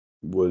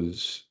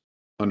was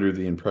under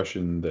the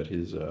impression that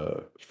his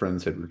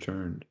friends had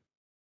returned.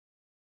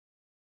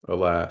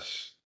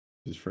 Alas,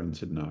 his friends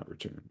had not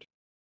returned.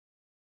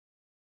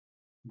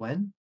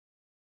 When?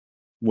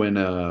 When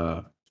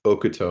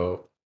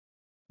Okuto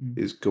Mm.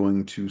 is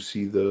going to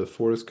see the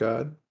forest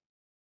god.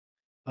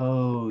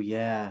 Oh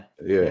yeah,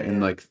 Yeah, yeah, and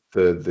yeah. like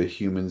the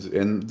humans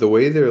and the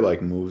way they're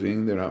like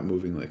moving, they're not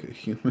moving like a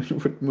human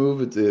would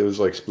move. It was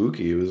like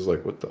spooky. It was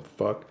like, what the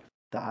fuck?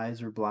 The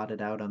eyes were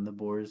blotted out on the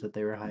boars that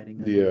they were hiding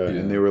under. Yeah,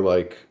 and they Yeah. were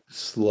like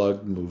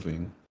slug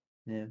moving.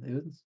 Yeah,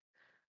 it was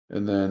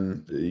And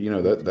then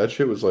that spooky.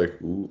 shit was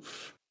like,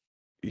 oof,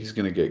 he's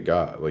gonna get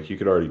got. Like you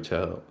could already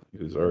tell. He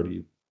was Mm.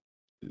 already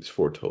it's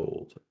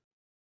foretold.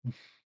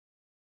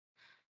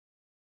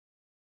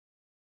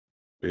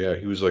 Yeah,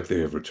 he was like, they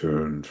have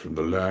returned from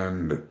the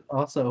land.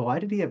 Also, why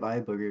did he have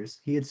eye boogers?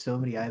 He had so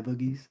many eye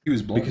boogies. He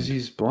was Because blind.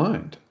 he's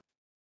blind.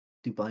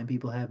 Do blind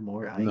people have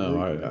more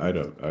No, I boogers?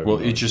 don't. I have Well,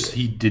 no it just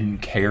idea. he didn't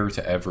care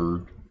to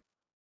ever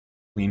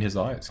clean his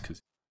eyes because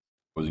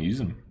he wasn't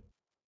using them.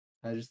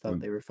 I just thought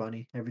they were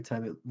funny. Every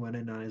time it went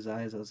in on his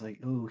eyes, I was like,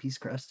 "Oh, he's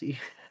crusty."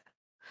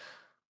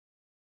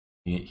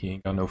 He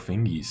ain't got no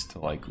fingies to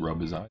like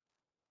rub his eyes.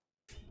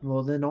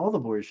 Well, then all the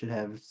boys should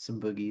have some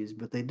boogies,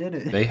 but they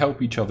didn't. They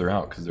help each other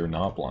out because they're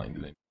not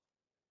blind.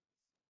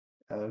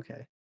 Oh,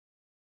 okay,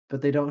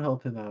 but they don't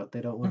help him out.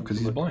 They don't No, want him because to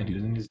he's look blind. He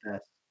doesn't his need.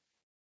 best.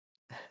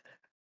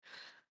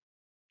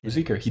 Does Yeah,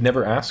 he care? He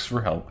never asks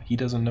for help. He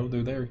doesn't know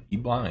they're there. He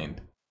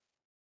blind.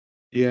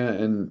 Yeah,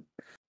 and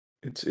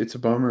it's a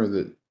bummer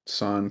that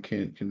San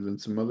can't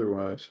convince him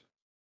otherwise.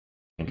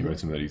 Can't yeah.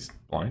 convince him that he's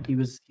blind. He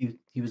was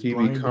He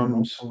blind in becomes,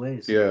 multiple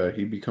ways. yeah,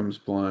 he becomes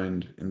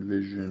blind in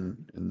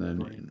vision and then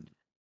Blind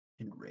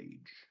in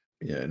rage.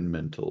 in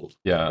mental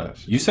Yeah,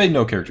 you capacity. say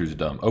no characters are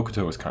dumb.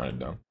 Okuto is kind of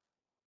dumb.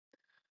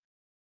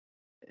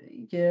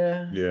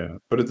 Yeah, Yeah,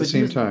 but at the but he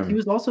same was time,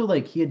 also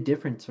like he had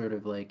different sort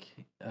of like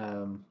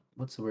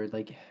what's the word?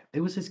 Like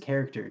it was his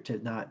character to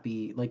not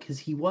be like cuz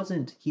he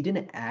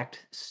didn't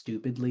act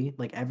stupidly.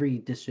 Like every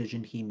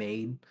decision he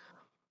made,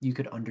 you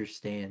could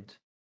understand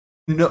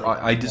No, like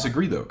I why.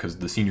 disagree though, because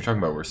the scene you're talking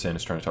about where Sen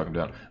is trying to talk him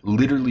down,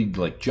 literally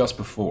like just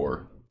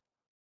before,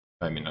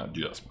 I mean not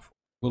just before,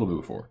 a little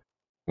bit before,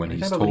 when Are you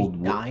he's talking about when he's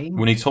told dying?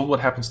 when he's told what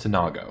happens to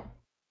Nago,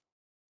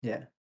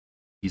 Yeah.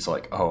 he's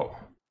like, "Oh,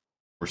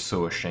 we're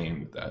so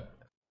ashamed that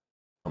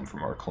come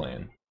from our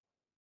clan."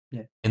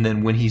 Yeah. And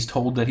then when he's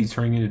told that he's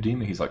turning into a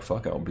demon, he's like,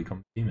 "Fuck, I'll become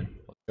a demon.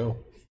 Let's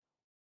go."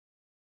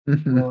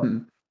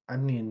 Well, I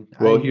mean,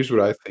 well, here's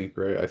what I think,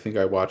 right? I think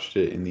I watched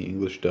it in the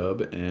English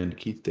dub, and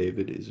Keith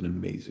David is an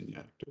amazing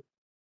actor.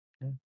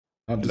 yeah.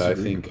 Not And I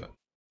disagreeing with think that.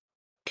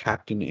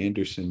 Captain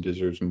Anderson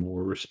deserves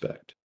more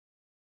respect.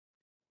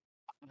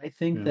 I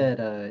think Yeah.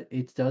 that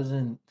it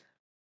doesn't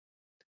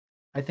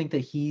I think that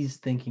he's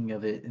thinking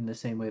of it in the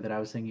same way that I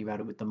was thinking about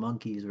it with the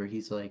monkeys, where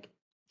he's like,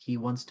 he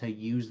wants to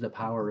use the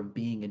power of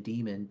being a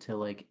demon to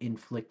like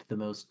inflict the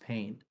most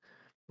pain,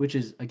 which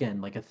is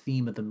again like a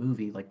theme of the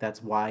movie. Like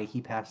that's why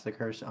he passed the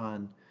curse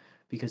on,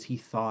 because he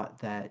thought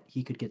that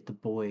he could get the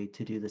boy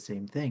to do the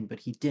same thing, but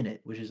he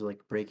didn't, which is like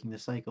breaking the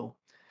cycle.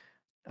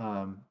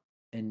 Um,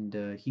 and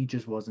he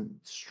just wasn't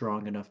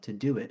strong enough to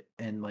do it.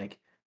 And like,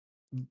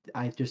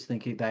 I just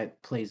think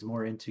that plays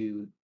more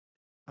into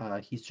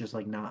he's just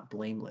like not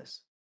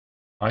blameless.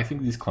 I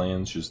think these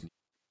clans just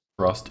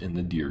trust in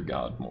the deer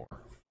god more.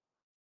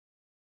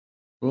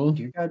 Well,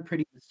 Dear God,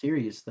 pretty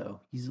mysterious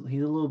though. He's a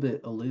little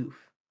bit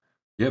aloof.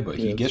 Yeah, but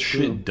yeah, he it's gets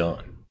true. shit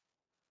done.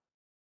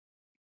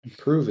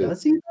 Prove it.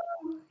 Does he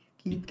though?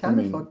 He I kind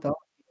of mean, fucked up.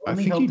 He I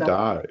only think he helped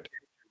out died.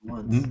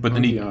 once. But I'm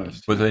then gonna be he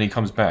honest. but then he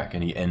comes back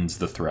and he ends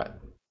the threat.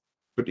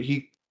 But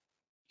he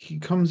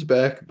comes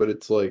back, but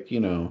it's like,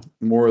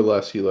 more or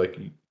less he like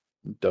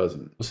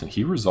doesn't. Listen,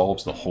 he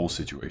resolves the whole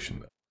situation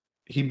though.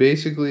 He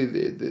basically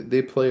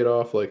they play it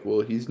off like,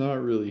 well, he's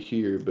not really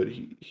here, but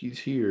he's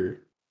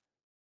here,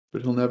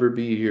 but he'll never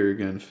be here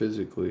again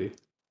physically.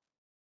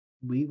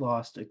 We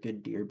lost a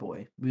good deer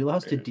boy. We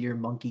lost a Yeah. deer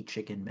monkey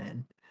chicken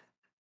man.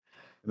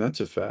 And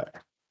that's a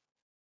fact.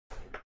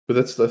 But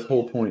that's the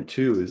whole point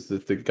too, is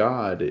that the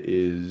god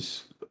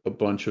is a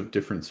bunch of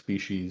different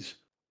species,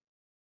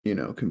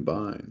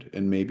 combined.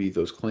 And maybe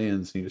those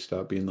clans need to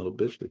stop being little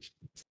bitches.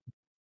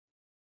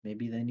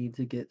 Maybe they need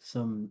to get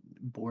some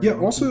boar Yeah,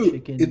 monkey also, if the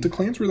chicken.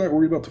 clans were that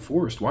worried about the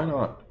forest, why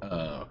not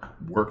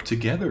work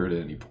together at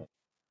any point?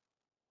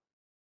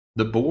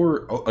 The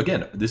boar, oh,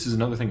 again, this is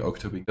another thing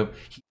Okuto being dumb.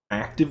 He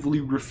actively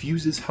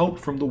refuses help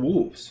from the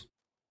wolves.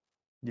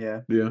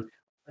 Yeah. Yeah.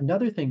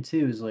 Another thing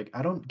too is like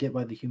I don't get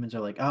why the humans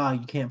are like,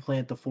 you can't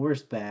plant the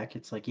forest back.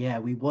 It's like, yeah,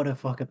 we want to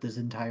fuck up this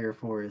entire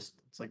forest.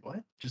 It's like,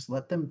 what? Just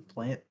let them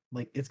plant.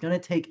 Like it's gonna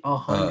take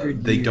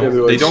 100 They years. Yeah, don't.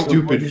 they're They like don't.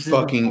 to put stupid this in the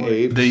fucking forest.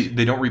 apes.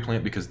 They don't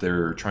replant because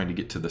they're trying to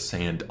get to the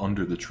sand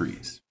under the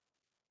trees.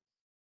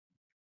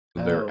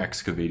 So they're Oh,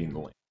 excavating the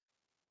land.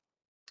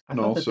 I And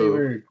thought that they also,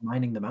 were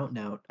mining the mountain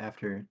out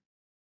after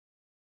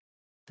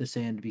the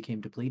sand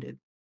became depleted.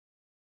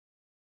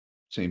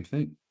 same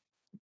thing.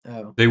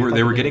 Oh, They I were thought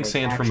they that were they were getting like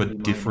sand from a actually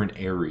mining. different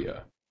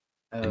area,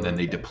 and Oh, then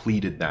they okay.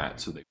 depleted that,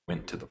 so they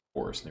went to the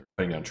forest. And they were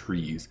cutting down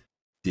trees,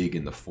 dig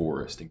in the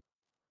forest. And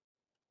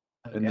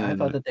Okay, I thought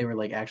then that they were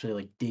like actually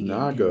like digging in the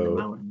Nago,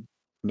 mountain.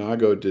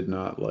 Nago did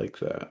not like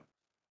that.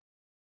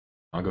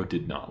 Nago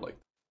did not like.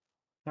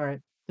 All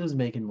right, this is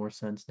making more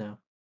sense now.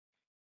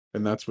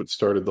 And that's what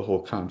started the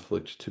whole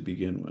conflict to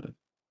begin with.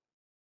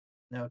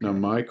 Now, Okay.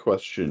 my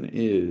question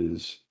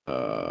is,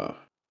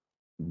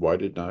 why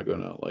did Nago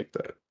not like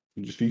that?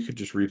 If you could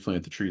just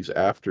replant the trees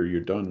after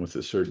you're done with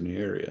a certain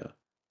area.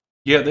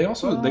 Yeah, they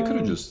also Um, they could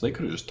have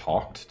just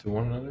talked to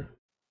one another.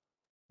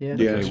 yeah. Like,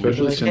 Yeah, hey, we're Be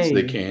especially like, just since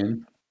they hey,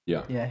 can.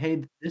 yeah. yeah,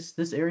 hey,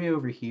 this area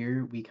over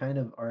here, we kind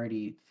of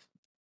already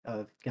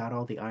got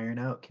all the iron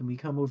out. Can we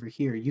come over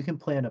here? You can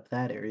plan up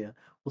that area.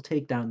 We'll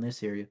take down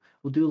this area.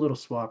 We'll do a little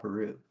swap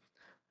route.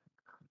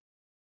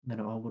 Then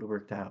it all would have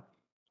worked out.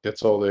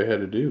 That's all they had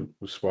to do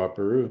was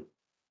swap-a-roo.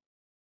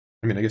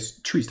 I mean, I guess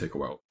trees take a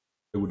while.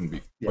 It wouldn't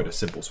be Yeah. quite a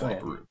simple Oh, yeah.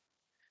 swap.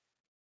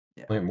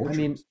 Yeah. Plant more I trees.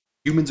 mean,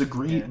 Humans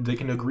agree. yeah. They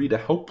can agree to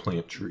help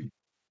plant trees,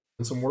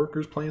 and some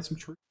workers plant some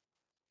trees.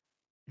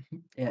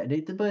 Yeah,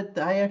 but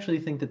I actually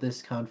think that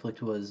this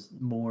conflict was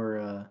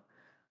more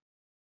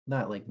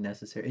not like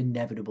necessary,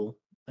 inevitable,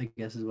 I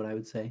guess is what I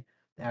would say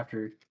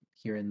after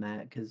hearing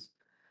that, because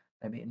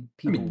I mean,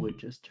 I people would mean,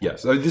 just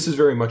yes, this is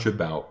very much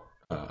about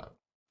a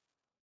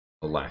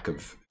lack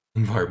of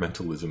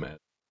environmentalism as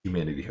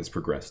humanity has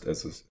progressed.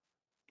 As is,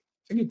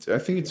 I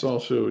think it's yeah,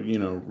 also, you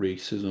know,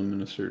 racism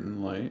in a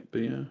certain light, but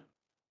yeah.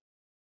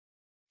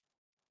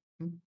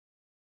 mm,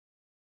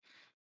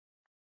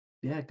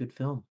 yeah, good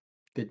film,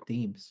 good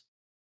themes.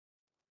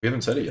 we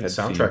haven't said it yet. The Bad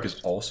soundtrack is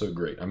themes. also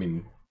great. I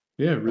mean,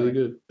 Yeah, Oh really yeah,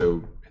 good.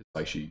 so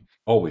Hisaishi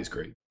always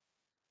great.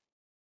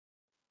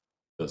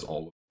 Does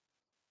all of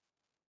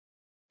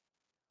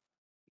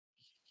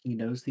he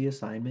knows the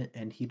assignment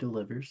and he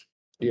delivers.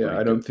 Yeah,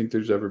 I agreed. don't think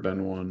there's ever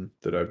been one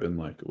that I've been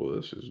like, well,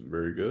 this isn't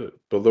very good.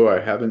 Although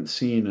I haven't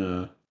seen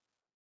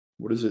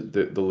what is it,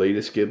 the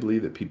latest Ghibli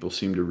that people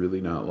seem to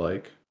really not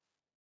like?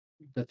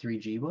 The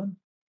 3G one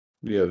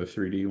Yeah, the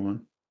 3D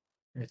one.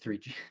 or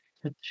 3G,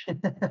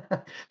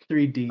 I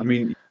 3D.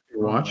 mean, you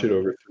can watch it Uh,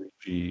 over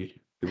 3G.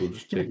 It'll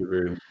just take a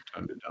very long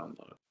time to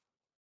download.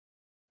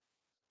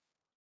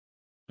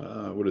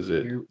 What is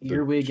it?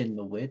 Earwig and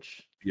the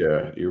Witch.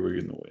 Yeah, Earwig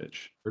and the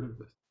Witch. Heard of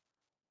this?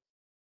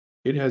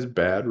 It has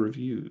bad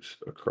reviews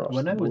across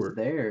When the I was board.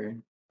 there,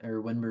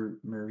 or when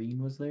Marine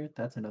was there,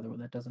 that's another one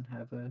that doesn't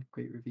have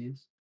great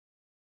reviews.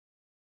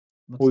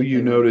 Looks Well, like you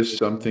they reviewed notice it too.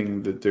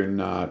 something that they're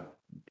not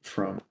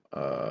from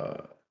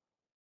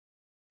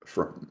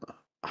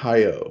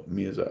Hayao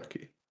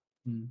Miyazaki.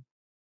 Mm.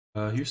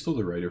 He was still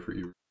the writer for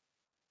you.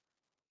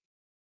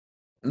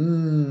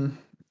 Mm,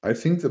 I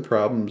think the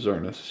problems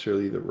aren't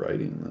necessarily the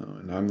writing though,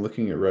 and I'm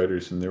looking at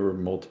writers, and there were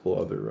multiple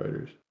other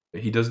writers.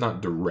 He does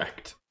not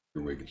direct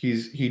Earwig.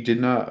 He did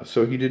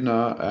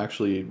not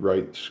actually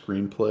write the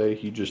screenplay.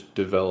 He just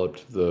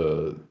developed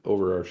the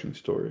overarching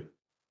story.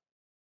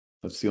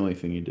 That's the only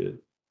thing he did.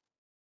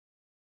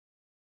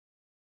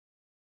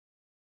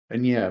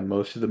 And yeah,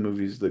 most of the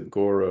movies that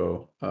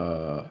Goro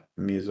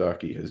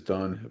Miyazaki has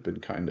done have been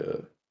kind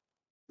of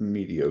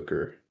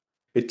mediocre.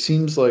 It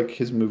seems like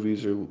his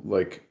movies are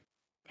like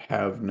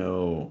have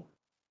no,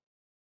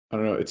 I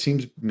don't know, it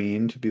seems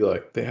mean to be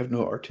like they have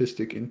no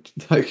artistic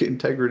like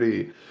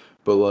integrity,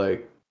 but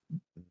like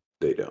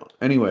they don't.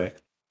 Anyway,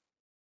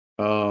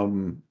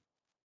 um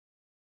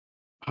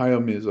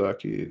Hayao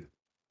Miyazaki,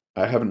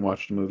 I haven't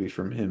watched a movie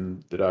from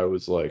him that I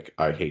was like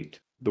I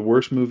hate. The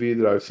worst movie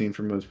that I've seen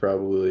from him was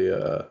probably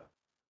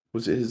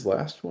was it his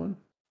last one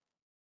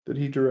that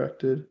he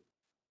directed?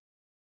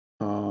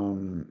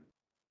 Um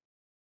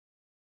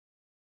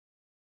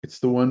it's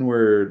the one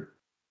where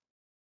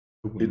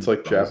The it's Wind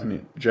like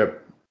Rises.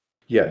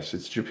 Yes,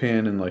 it's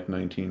Japan in like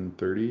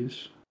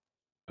 1930s.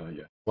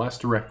 Yeah.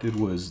 Last directed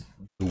was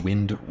The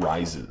Wind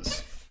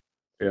Rises.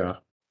 Yeah,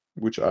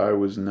 which I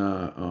was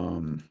not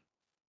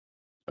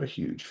a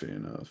huge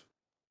fan of.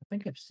 I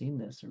think I've seen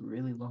this a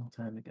really long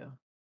time ago.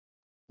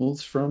 Well,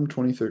 it's from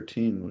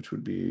 2013, which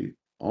would be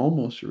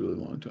almost a really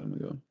long time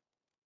ago.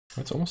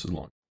 That's almost as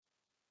long.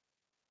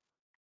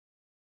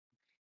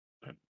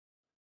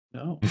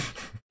 No.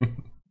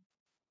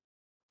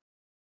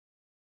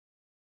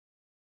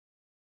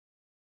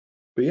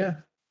 But yeah.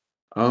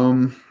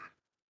 Um,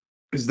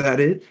 is that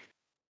it?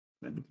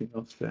 Anything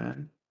else to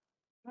add?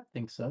 I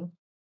think so.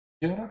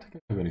 Yeah, I don't think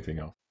I have anything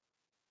else.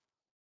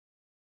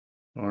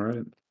 All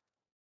right.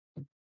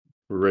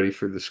 We're ready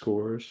for the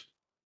scores.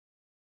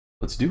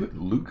 Let's do it.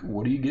 Luke,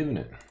 what are you giving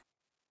it?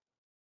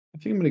 I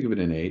think I'm gonna give it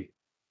an 8.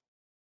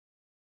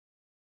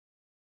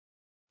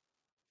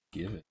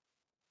 Give it.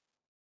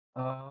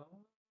 I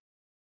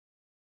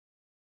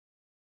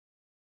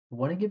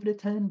want to give it a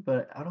 10,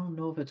 but I don't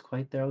know if it's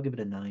quite there. I'll give it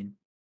a 9.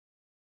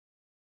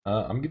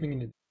 I'm giving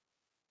it an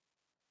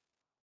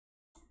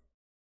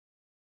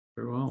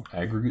Very well.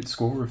 aggregate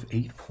score of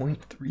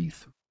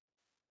 8.33.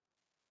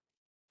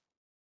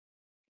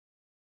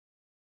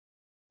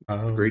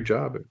 Great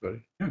job,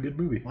 everybody. Yeah, good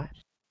movie. What?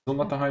 Still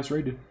not the highest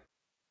rated.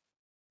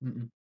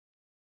 Mm-mm.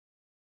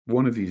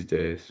 One of these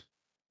days.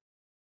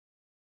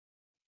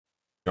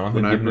 Jonathan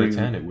When I giving it a bring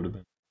 10, it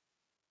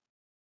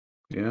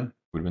Yeah,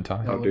 would have been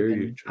tied. how That would have dare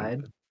you, been tied.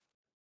 Jonathan?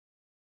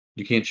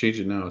 You can't change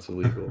it now, it's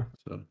illegal.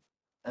 So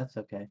That's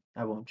okay.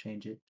 I won't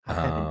change it. I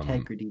have Um,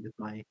 integrity with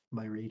my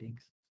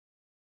ratings.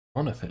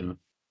 Jonathon, yeah.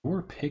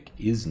 your pick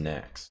is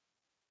next.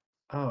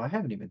 Oh, I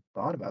haven't even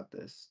thought about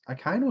this. I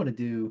kind of want to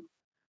do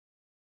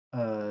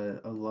a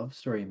love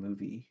story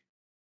movie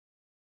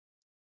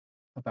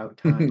about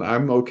time.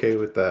 I'm okay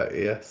with that.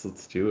 Yes,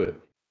 let's do it.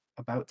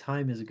 About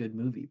Time is a good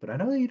movie, but I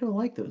know that you don't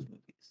like those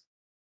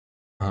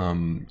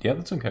movies. Yeah,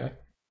 that's okay.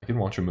 I can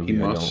watch a He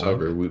movie I must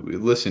don't like. suffer.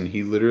 Listen,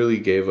 he literally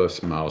gave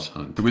us Mouse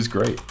Hunt. It was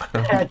great.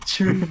 Yeah,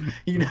 true.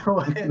 You know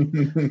what?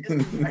 This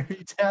is my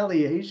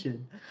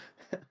retaliation.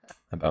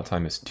 About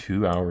Time is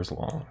 2 hours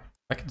long.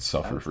 I could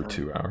suffer About for Time.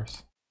 2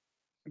 hours.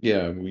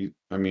 Yeah,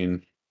 I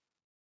mean,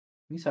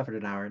 We suffered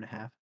an hour and a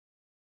half.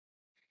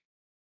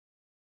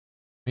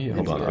 Yeah, hold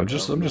It's on. good though.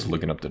 I'm just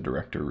looking up the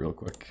director real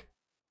quick.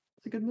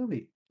 It's a good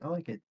movie. I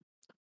like it.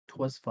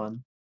 Twas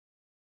fun.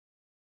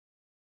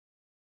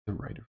 The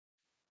writer.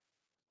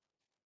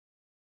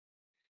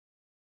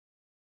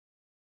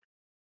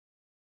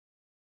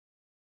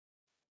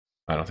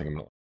 I don't think I'm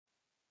gonna,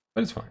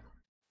 but it's fine.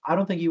 I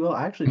don't think you will.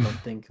 I actually don't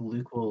think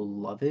Luke will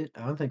love it.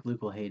 I don't think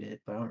Luke will hate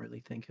it, but I don't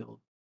really think he'll.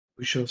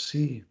 we shall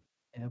see.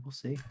 Yeah, we'll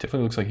see.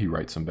 Definitely looks like he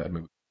writes some bad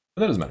movies,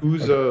 but that doesn't matter.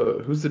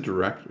 Who's the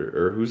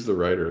director or who's the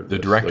writer of The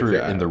this? Like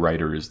director and the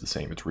writer is the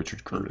same. It's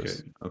Richard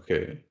Curtis.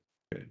 Okay.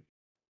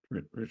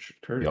 Richard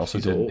Curtis. He also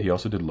He's did. old. He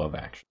also did Love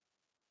Action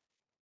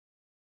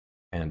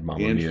and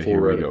Mamma And Mia.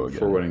 Here we go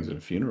Four again. Weddings and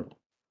a Funeral,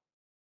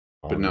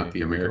 but Mamma not Mia, the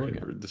Here we go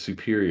American, again. the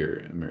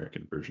superior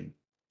American version.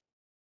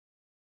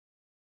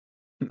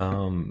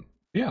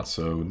 Yeah.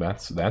 So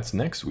that's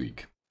next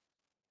week.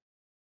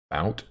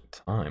 About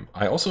time.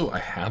 I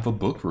have a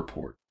book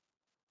report.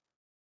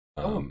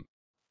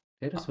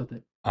 Hit us with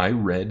it. I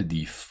read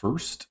the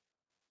first.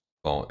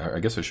 Well, I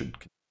guess I should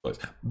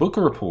book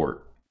a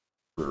report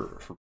for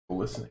people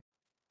listening.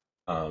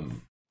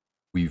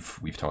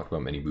 We've talked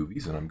about many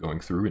movies, and I'm going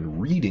through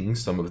and reading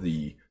some of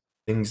the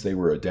things they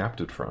were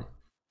adapted from.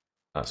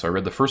 So I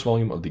read the first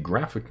volume of the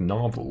graphic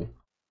novel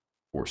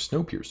for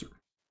Snowpiercer.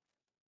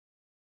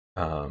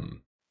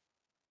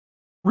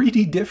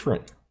 Really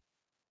different.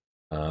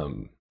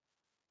 For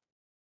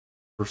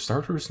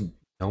starters,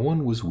 no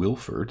one was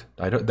Wilford.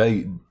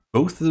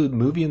 Both the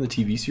movie and the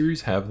TV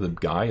series have the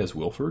guy as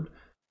Wilford.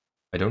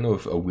 I don't know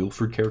if a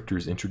Wilford character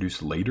is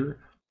introduced later,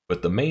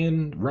 but the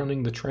man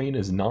running the train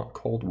is not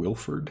called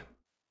Wilford.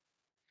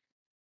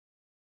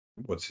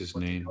 What's his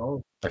name?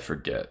 Oh, I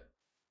forget.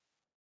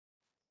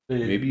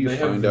 Maybe you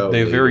find out. They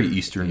have very later.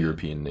 Eastern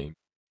European name.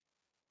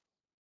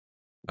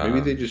 Maybe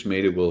they just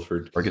made it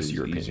Wilford. Or I guess it's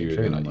European. easier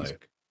Maybe than not easy.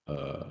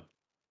 like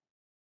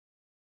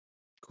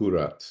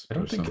Kurats. I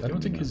don't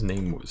think his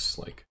name was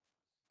like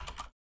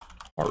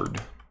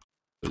hard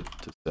to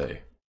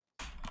say.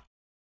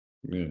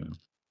 Yeah.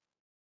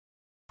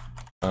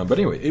 But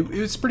anyway,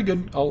 it's pretty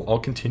good. I'll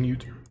continue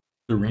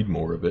to read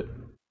more of it.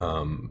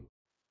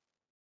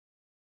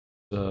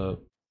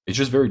 It's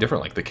just very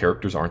different. Like the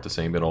characters aren't the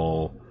same at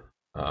all.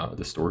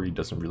 The story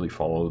doesn't really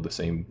follow the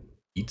same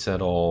beats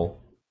at all.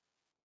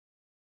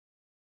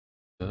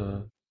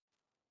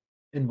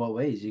 in what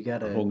ways? You A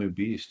gotta. whole new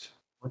beast.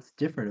 What's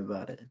different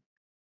about it?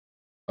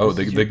 Oh,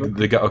 This is your book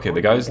the guy. Okay, the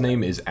report? guy's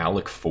name is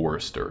Alec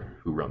Forrester,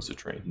 who runs the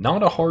train.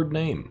 Not a hard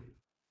name.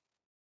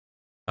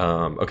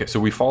 Okay, so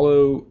we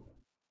follow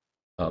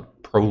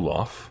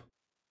Proloff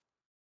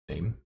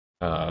name.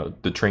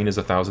 The train is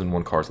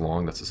 1,001 cars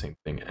long. That's the same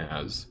thing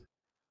as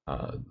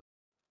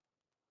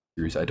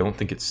series. I don't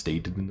think it's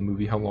stated in the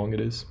movie how long it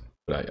is,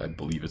 but I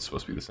believe it's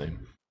supposed to be the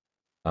same.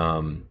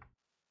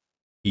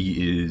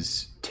 He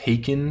is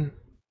taken.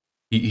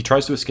 He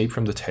tries to escape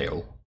from the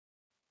tail,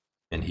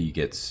 and he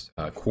gets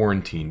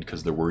quarantined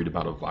because they're worried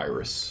about a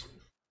virus.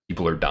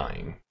 People are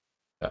dying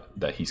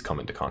that he's come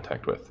into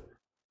contact with.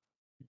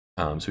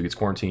 So he gets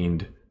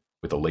quarantined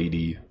with a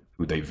lady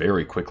who they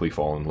very quickly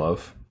fall in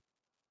love,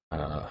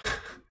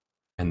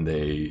 and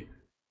they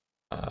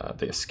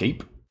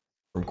escape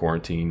from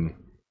quarantine.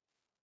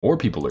 More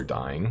people are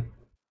dying,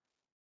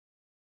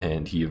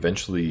 and he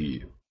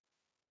eventually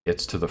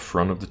gets to the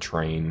front of the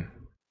train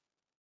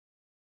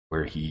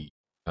where he's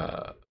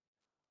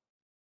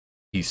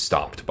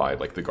stopped by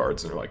like the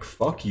guards, and they're like,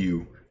 "Fuck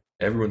you!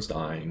 Everyone's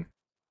dying."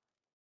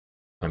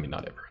 I mean,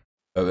 not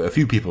everyone. A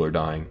few people are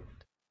dying,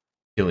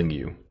 killing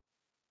you.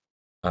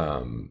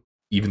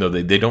 Even though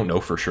they don't know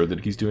for sure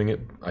that he's doing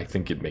it, I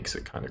think it makes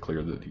it kind of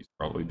clear that he's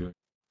probably doing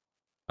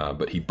it.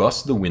 But he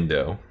busts the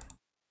window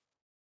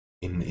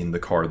in the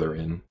car they're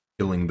in,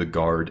 killing the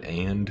guard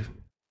and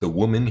the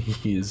woman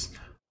he is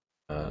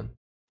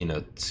in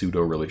a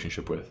pseudo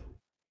relationship with.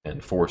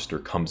 And Forrester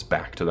comes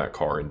back to that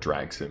car and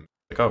drags him.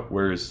 Like, oh,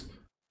 where's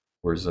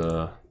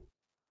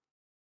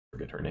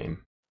forget her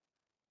name.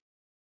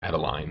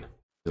 Adeline.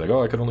 He's like,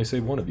 oh, I could only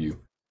save one of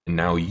you, and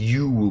now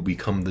you will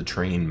become the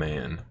train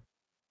man.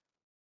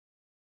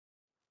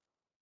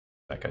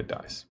 That guy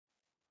dies.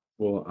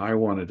 Well, I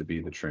wanted to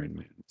be the train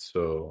man,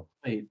 so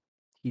Wait,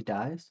 he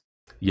dies?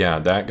 Yeah,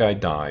 that guy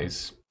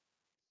dies.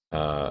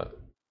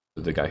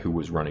 The guy who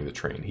was running the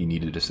train, he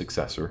needed a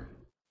successor.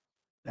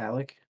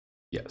 Alec?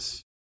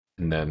 Yes.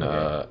 And then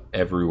Okay.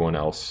 everyone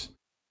else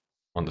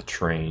on the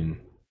train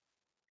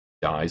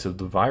dies of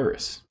the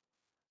virus.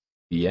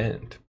 The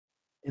end.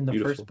 In the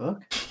Beautiful. first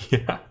book?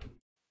 Yeah.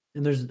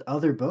 And there's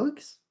other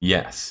books?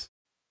 Yes.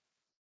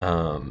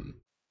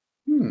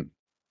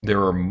 There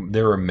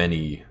are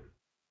many.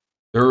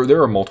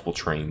 There are multiple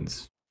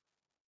trains,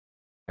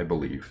 I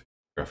believe.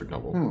 Graphic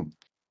novel.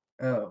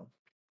 Oh.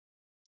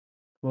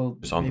 Well,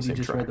 Just on the maybe you same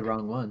just read the track.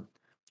 wrong one.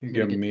 You're Yeah,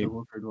 gonna get to maybe- the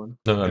Wilford one.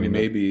 No, I and mean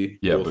maybe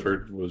yeah,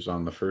 Wilford was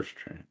on the first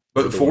train.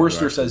 But Or the one who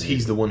Forrester actually says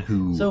he's made the it. one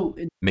who So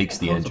it makes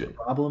the pose a engine.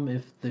 problem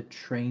if the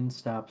train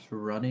stops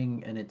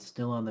running and it's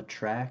still on the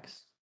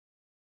tracks.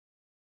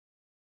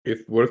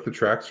 What if the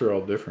tracks are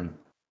all different?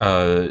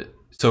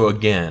 So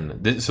again,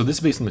 this is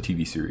based on the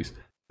TV series.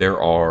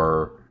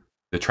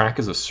 The track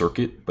is a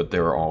circuit, but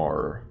there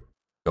are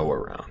go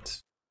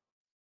arounds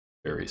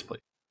various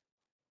places.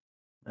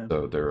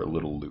 So there are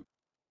little loops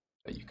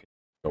that you can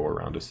go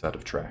around a set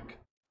of track.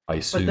 I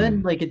assume. But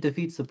then, like, it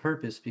defeats the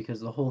purpose because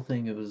the whole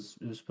thing it was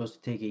supposed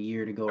to take a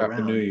year to go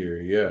Happy New around.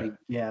 Year, yeah. Like,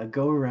 yeah,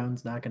 go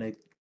around's not gonna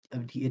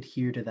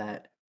adhere to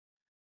that.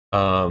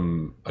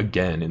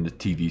 Again, in the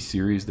TV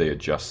series, they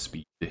adjust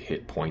speed to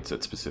hit points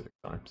at specific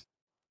times.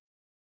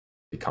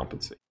 They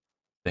compensate.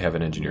 They have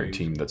an engineering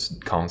team that's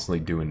constantly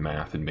doing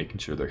math and making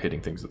sure they're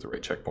hitting things at the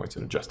right checkpoints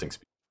and adjusting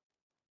speed.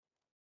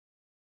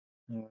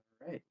 All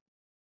right.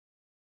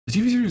 The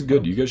TV series is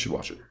good. You guys should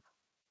watch it.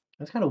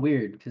 That's kind of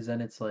weird because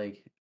then it's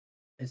like,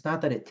 it's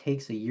not that it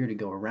takes a year to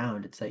go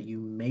around; it's that you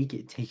make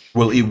it take.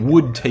 Well, it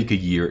would take a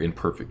year in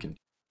perfect condition,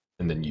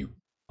 and then you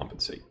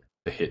compensate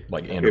to hit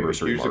like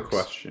anniversary marks. Here's a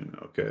question.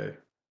 Okay,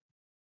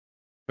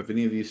 have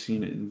any of you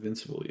seen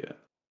Invincible yet?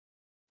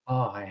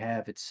 Oh, I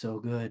have. It's so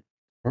good.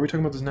 Why are we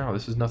talking about this now?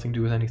 This has nothing to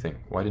do with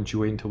anything. Why didn't you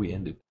wait until we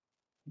ended?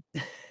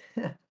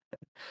 You're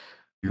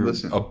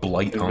Listen, a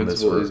blight on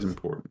this Invincible earth. is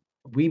important.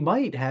 We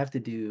might have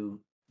to do.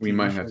 We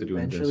might have to do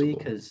eventually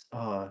Invincible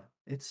because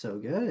it's so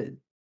good.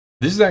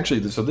 This is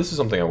actually so. This is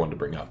something I wanted to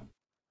bring up.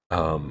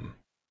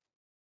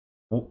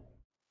 Well,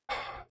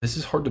 this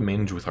is hard to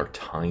manage with our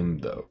time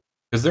though,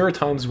 because there are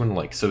times when,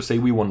 like, so say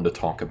we wanted to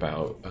talk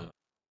about.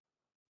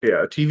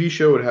 Yeah, a TV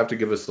show would have to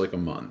give us like a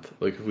month.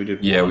 Like if we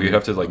did. Yeah, we'd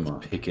have to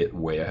like pick it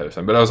way ahead of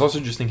time. But I was also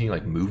just thinking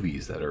like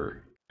movies that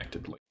are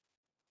connected, like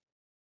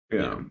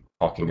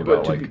talking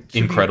about like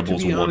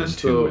Incredibles 1 and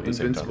 2 at the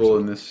same time. Invincible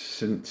in this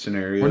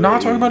scenario. We're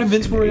not talking about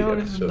Invincible right now. It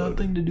has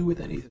nothing to do with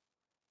anything.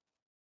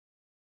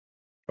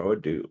 Oh,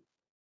 it do.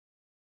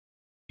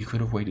 You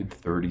could have waited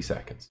 30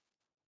 seconds.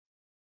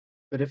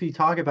 But if you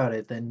talk about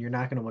it, then you're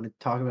not going to want to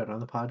talk about it on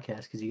the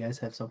podcast because you guys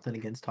have something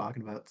against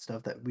talking about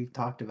stuff that we've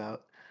talked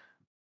about.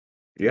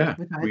 Yeah,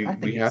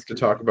 we have to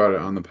talk about it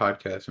on the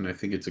podcast, and I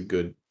think it's a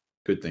good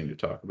thing to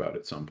talk about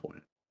at some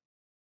point.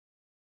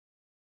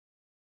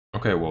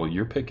 Okay, well,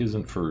 your pick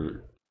isn't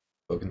for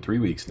fucking 3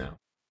 weeks now.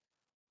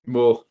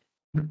 Well,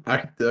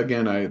 I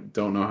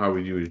don't know how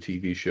we do a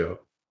TV show.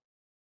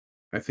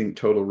 I think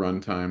total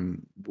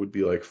runtime would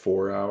be like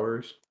 4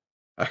 hours.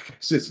 I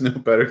guess it's no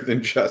better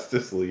than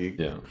Justice League.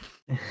 Yeah.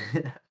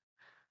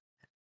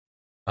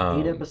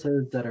 8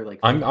 episodes that are like.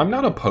 I'm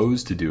not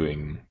opposed to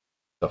doing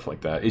stuff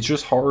like that. It's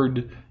just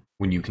hard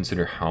when you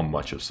consider how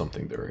much of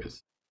something there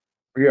is.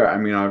 Yeah, I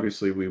mean,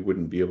 obviously, we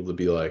wouldn't be able to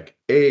be like,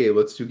 "Hey,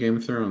 let's do Game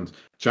of Thrones."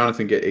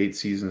 Jonathon, get 8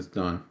 seasons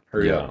done.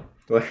 Hurry up.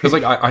 Because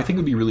like I think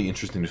it'd be really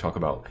interesting to talk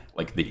about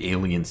like the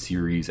Alien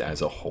series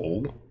as a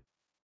whole,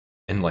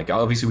 and like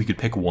obviously we could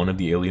pick one of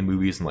the Alien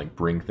movies and like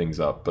bring things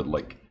up, but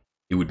like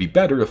it would be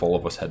better if all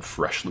of us had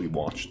freshly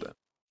watched them.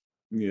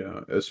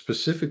 Yeah,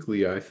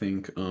 specifically, I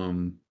think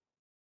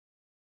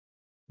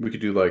we could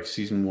do like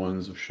season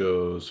 1s of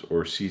shows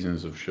or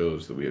seasons of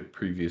shows that we had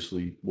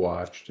previously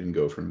watched and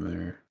go from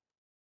there.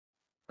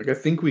 Like I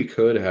think we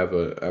could have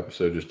an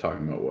episode just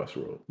talking about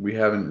Westworld. We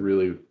haven't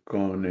really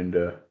gone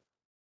into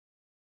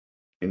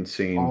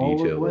insane all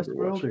detail of over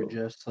Westworld, or Westworld.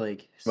 just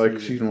like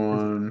season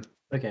 1.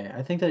 Okay,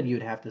 I think that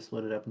you'd have to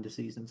split it up into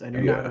seasons, and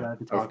you're not allowed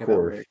to talk about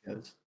where it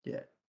goes. Yeah.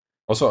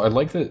 Also, I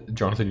like that,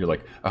 Jonathon, you're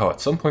like, oh,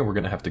 at some point we're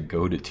going to have to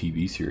go to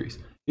TV series.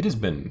 It has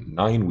been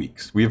 9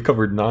 weeks. We have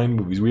covered 9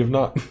 movies. We have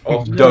not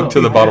dug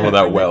to the bottom of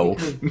that well.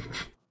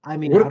 I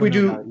mean, what if we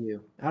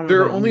do?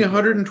 There are only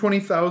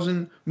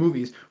 120,000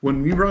 movies.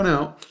 When we run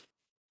out,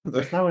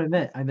 that's not what I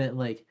meant. I meant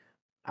like,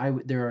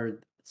 there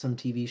are some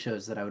TV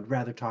shows that I would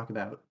rather talk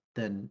about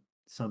than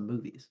some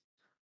movies.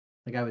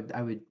 Like I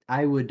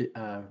would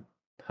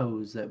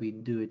pose that we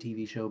do a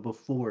TV show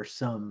before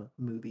some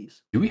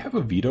movies. Do we have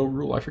a veto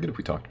rule? I forget if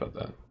we talked about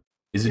that.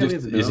 Is it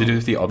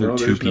if the other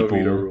two people?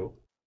 No veto rule.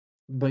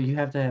 But you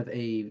have to have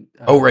a.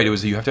 Oh right, it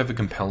was you have to have a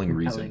compelling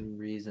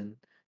reason,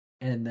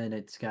 and then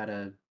it's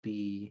gotta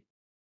be.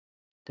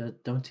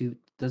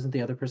 Doesn't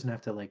the other person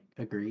have to like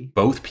agree?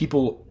 Both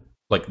people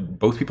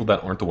that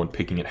aren't the one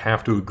picking it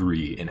have to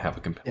agree and have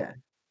a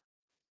compelling.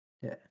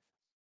 Yeah.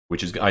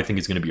 Which is, I think,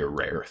 is going to be a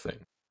rare thing.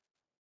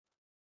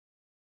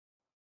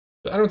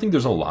 I don't think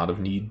there's a lot of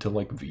need to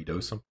like veto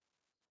something.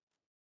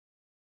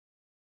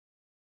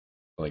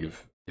 Like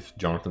if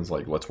Jonathan's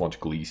like, let's watch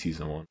Glee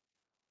season 1.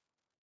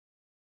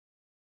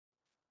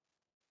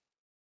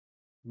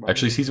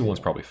 Actually, season 1's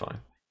probably fine.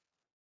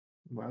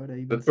 Why would I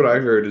even? That's what I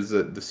heard. Is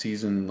that the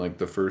season, like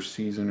the first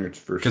season, or it's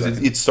first?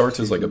 Because it starts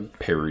as like a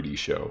parody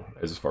show,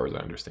 as far as I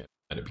understand,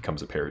 and it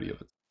becomes a parody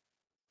of it.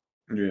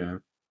 Yeah.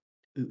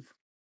 Oof.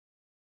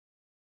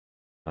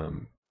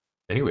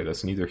 Anyway,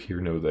 that's neither here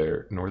nor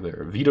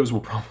there. Vetoes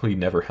will probably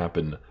never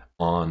happen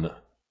on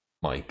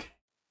mic.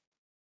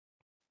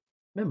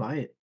 It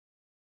might.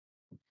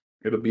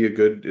 It'll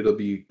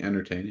be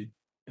entertaining.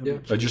 Yeah,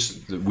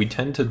 we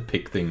tend to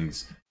pick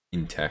things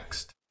in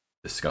text,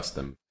 discuss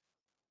them,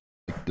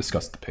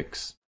 discuss the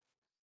picks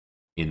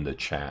in the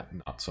chat,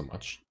 not so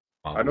much.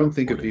 I don't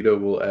think a veto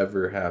will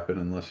ever happen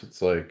unless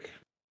it's like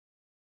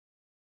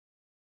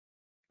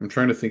I'm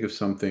trying to think of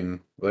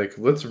something like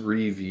let's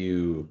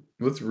re-review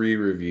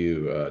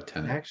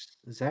Tenet.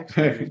 Zack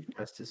Snyder's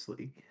Justice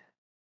League.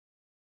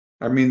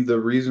 I mean, the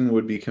reason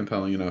would be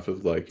compelling enough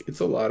of like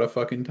it's a lot of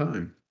fucking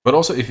time. But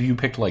also, if you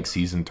picked like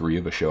season 3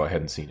 of a show I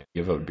hadn't seen it,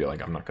 it would be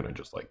like, I'm not gonna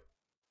just like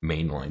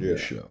mainline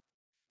this show.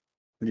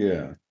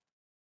 Yeah.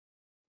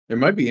 It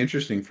might be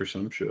interesting for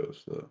some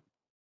shows though.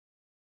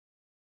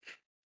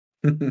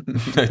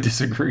 I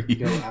disagree.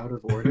 Go out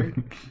of order.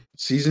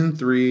 Season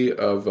 3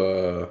 of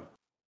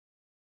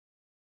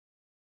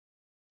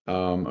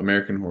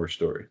American Horror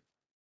Story.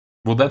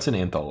 Well, that's an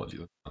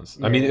anthology.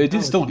 I mean, it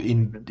is still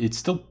it's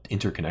still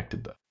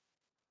interconnected though.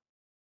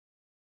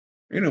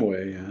 In a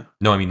way, yeah.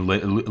 No, I mean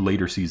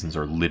later seasons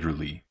are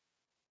literally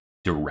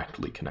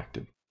directly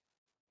connected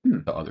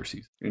to other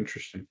seasons.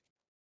 Interesting.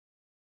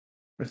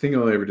 I think I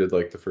only ever did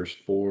like the first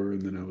 4,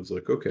 and then I was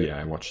like, okay. Yeah,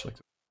 I watched like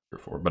 3 or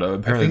 4, but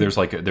apparently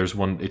there's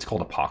one. It's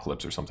called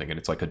Apocalypse or something, and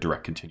it's like a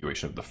direct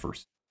continuation of the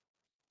first.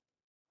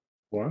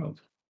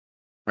 Wild.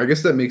 I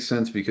guess that makes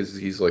sense because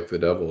he's like the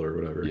devil or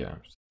whatever. Yeah,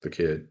 the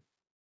kid.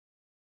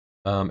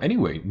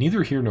 Anyway,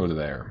 neither here nor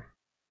there.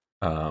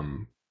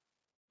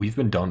 We've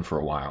been done for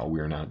a while. We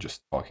are now just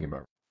talking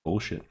about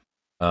bullshit.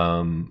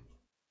 So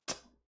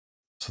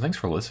thanks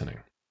for listening.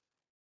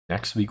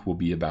 Next week will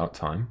be About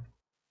Time.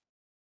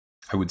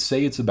 I would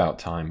say it's about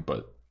time,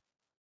 but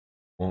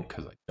won't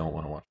because I don't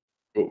want to watch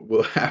it.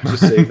 We'll have to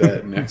say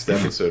that next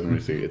episode when we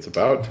see it's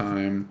about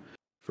time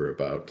for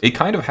About Time.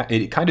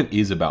 It kind of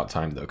is about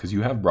time though, because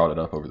you have brought it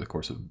up over the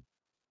course of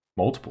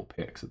multiple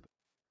picks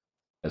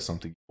as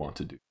something you want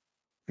to do.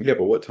 Yeah,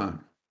 but what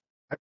time?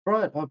 I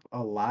brought up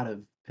a lot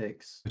of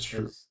picks. It's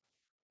true.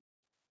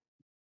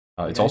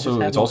 Like, it's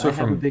also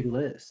from a big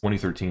list.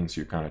 2013, so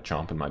you're kind of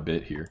chomping my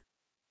bit here.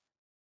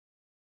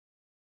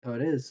 Oh,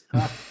 it is.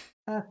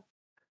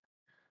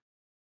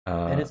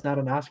 And it's not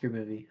an Oscar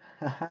movie.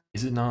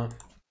 Is it not?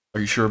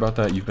 Are you sure about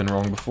that? You've been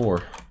wrong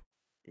before.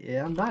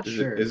 Yeah, I'm not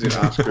sure. Is it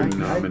Oscar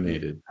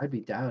nominated? I'd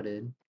be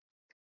doubted.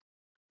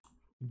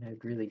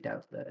 I'd really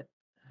doubt that.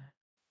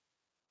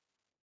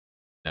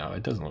 No,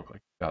 it doesn't look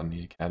like it got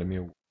the Academy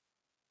Award.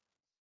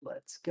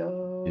 Let's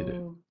go. Did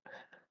it?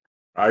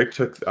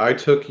 I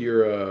took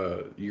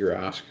your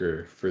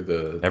Oscar for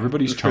the.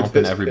 Everybody's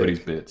chomping everybody's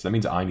bits. That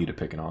means I need to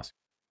pick an Oscar.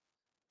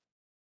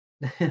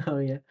 Oh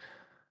yeah.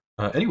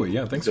 Anyway,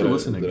 yeah. Thanks for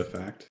listening. Is that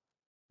a fact?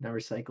 Now we're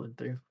cycling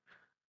through.